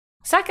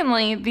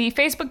 Secondly, the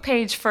Facebook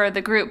page for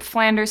the group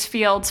Flanders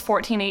Fields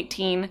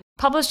 1418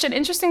 published an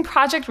interesting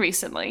project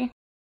recently.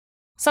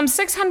 Some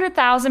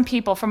 600,000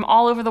 people from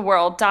all over the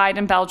world died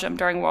in Belgium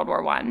during World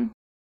War I.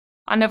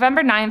 On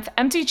November 9th,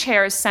 empty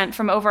chairs sent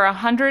from over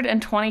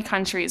 120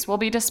 countries will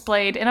be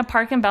displayed in a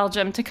park in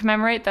Belgium to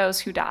commemorate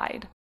those who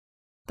died.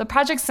 The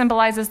project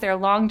symbolizes their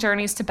long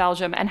journeys to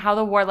Belgium and how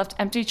the war left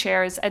empty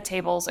chairs at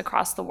tables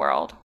across the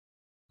world.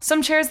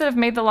 Some chairs that have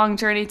made the long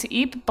journey to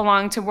Ypres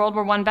belong to World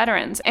War I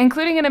veterans,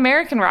 including an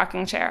American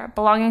rocking chair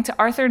belonging to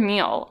Arthur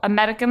Neal, a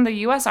medic in the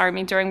U.S.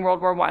 Army during World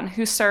War I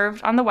who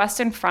served on the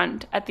Western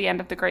Front at the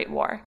end of the Great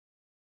War.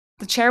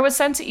 The chair was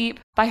sent to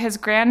Ypres by his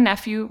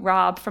grandnephew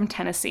Rob from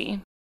Tennessee.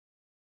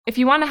 If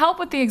you want to help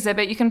with the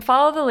exhibit, you can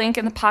follow the link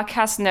in the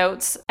podcast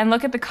notes and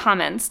look at the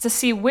comments to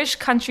see which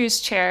countries'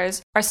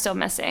 chairs are still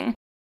missing.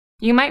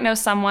 You might know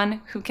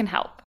someone who can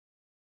help.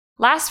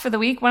 Last for the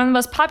week, one of the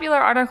most popular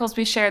articles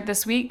we shared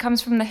this week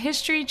comes from the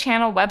History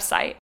Channel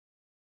website.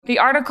 The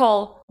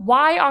article,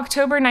 "Why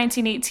October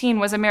 1918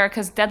 Was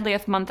America's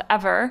Deadliest Month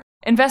Ever,"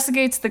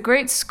 investigates the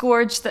great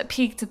scourge that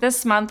peaked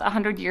this month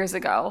 100 years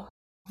ago,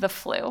 the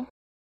flu.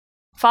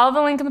 Follow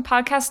the link in the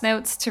podcast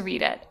notes to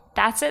read it.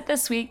 That's it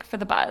this week for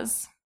The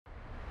Buzz.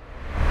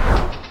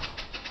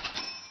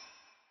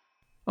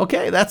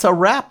 Okay, that's a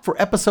wrap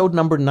for episode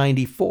number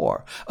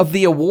 94 of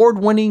the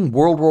award-winning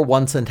World War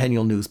I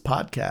Centennial News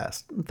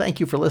Podcast. Thank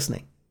you for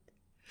listening.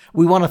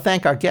 We want to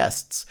thank our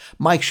guests,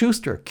 Mike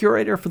Schuster,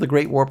 curator for the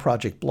Great War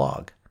Project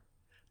blog,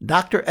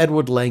 Dr.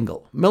 Edward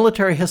Lengel,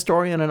 military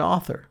historian and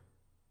author,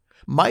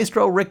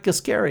 Maestro Rick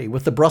Gascari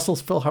with the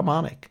Brussels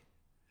Philharmonic,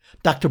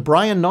 Dr.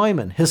 Brian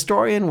Neumann,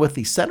 historian with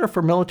the Center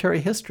for Military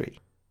History,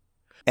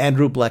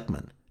 Andrew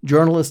Bleckman,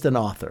 journalist and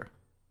author,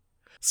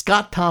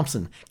 Scott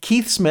Thompson,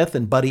 Keith Smith,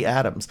 and Buddy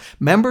Adams,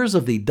 members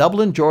of the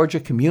Dublin,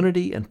 Georgia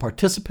community and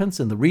participants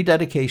in the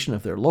rededication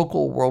of their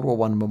local World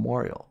War I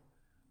memorial.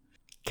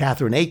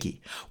 Catherine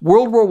Akey,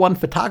 World War I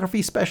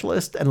photography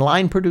specialist and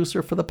line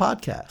producer for the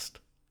podcast.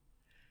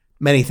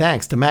 Many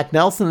thanks to Mac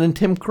Nelson and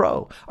Tim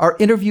Crow, our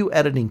interview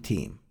editing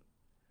team.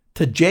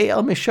 To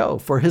J.L. Michaud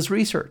for his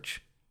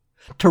research.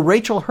 To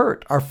Rachel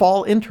Hurt, our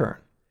fall intern.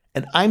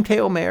 And I'm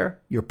Teo Mayer,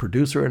 your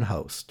producer and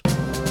host.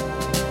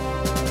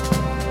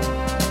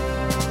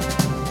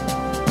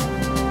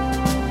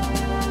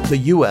 The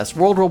U.S.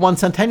 World War I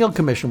Centennial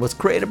Commission was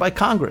created by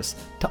Congress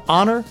to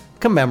honor,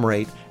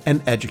 commemorate,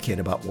 and educate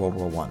about World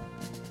War I.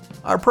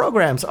 Our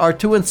programs are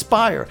to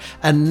inspire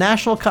a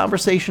national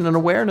conversation and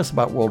awareness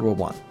about World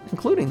War I,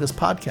 including this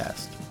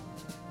podcast.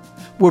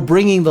 We're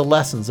bringing the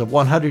lessons of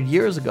 100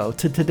 years ago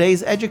to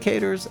today's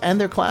educators and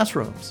their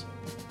classrooms.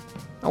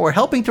 And we're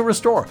helping to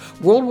restore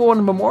World War I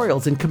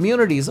memorials in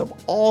communities of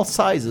all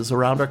sizes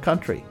around our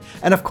country.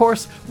 And of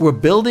course, we're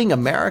building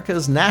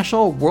America's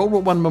National World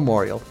War I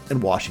Memorial in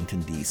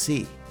Washington,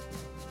 D.C.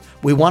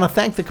 We want to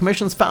thank the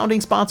Commission's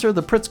founding sponsor,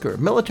 the Pritzker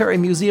Military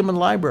Museum and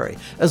Library,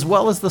 as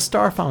well as the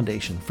Starr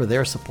Foundation for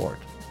their support.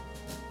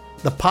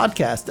 The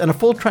podcast and a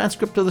full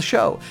transcript of the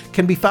show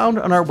can be found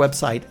on our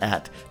website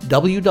at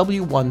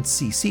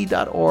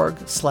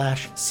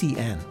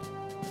ww1cc.org/cn.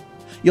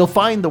 You'll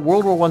find the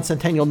World War I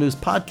Centennial News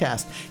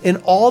Podcast in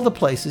all the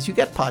places you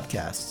get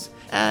podcasts,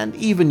 and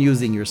even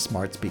using your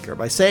smart speaker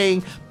by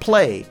saying,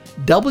 "Play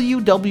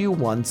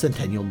WW1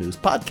 Centennial News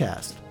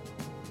Podcast."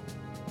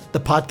 The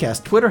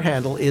podcast Twitter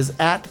handle is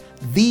at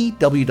the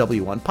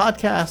WW1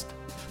 Podcast.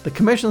 The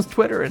Commission's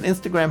Twitter and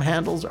Instagram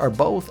handles are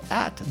both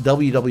at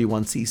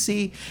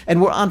WW1CC,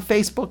 and we're on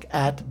Facebook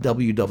at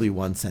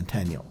WW1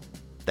 Centennial.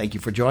 Thank you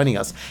for joining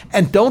us,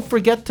 and don't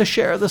forget to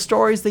share the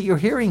stories that you're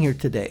hearing here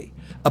today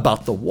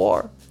about the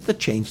war that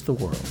changed the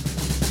world.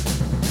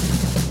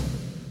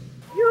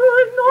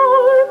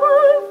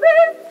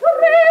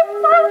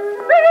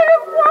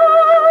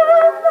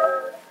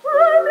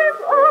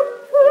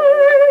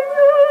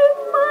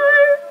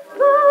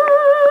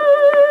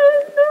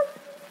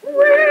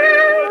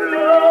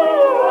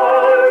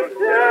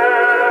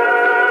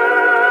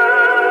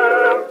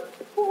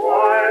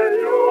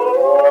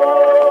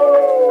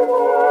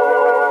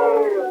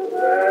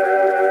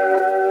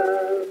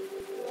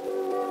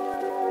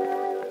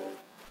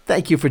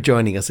 Thank you for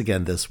joining us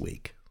again this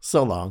week.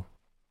 So long.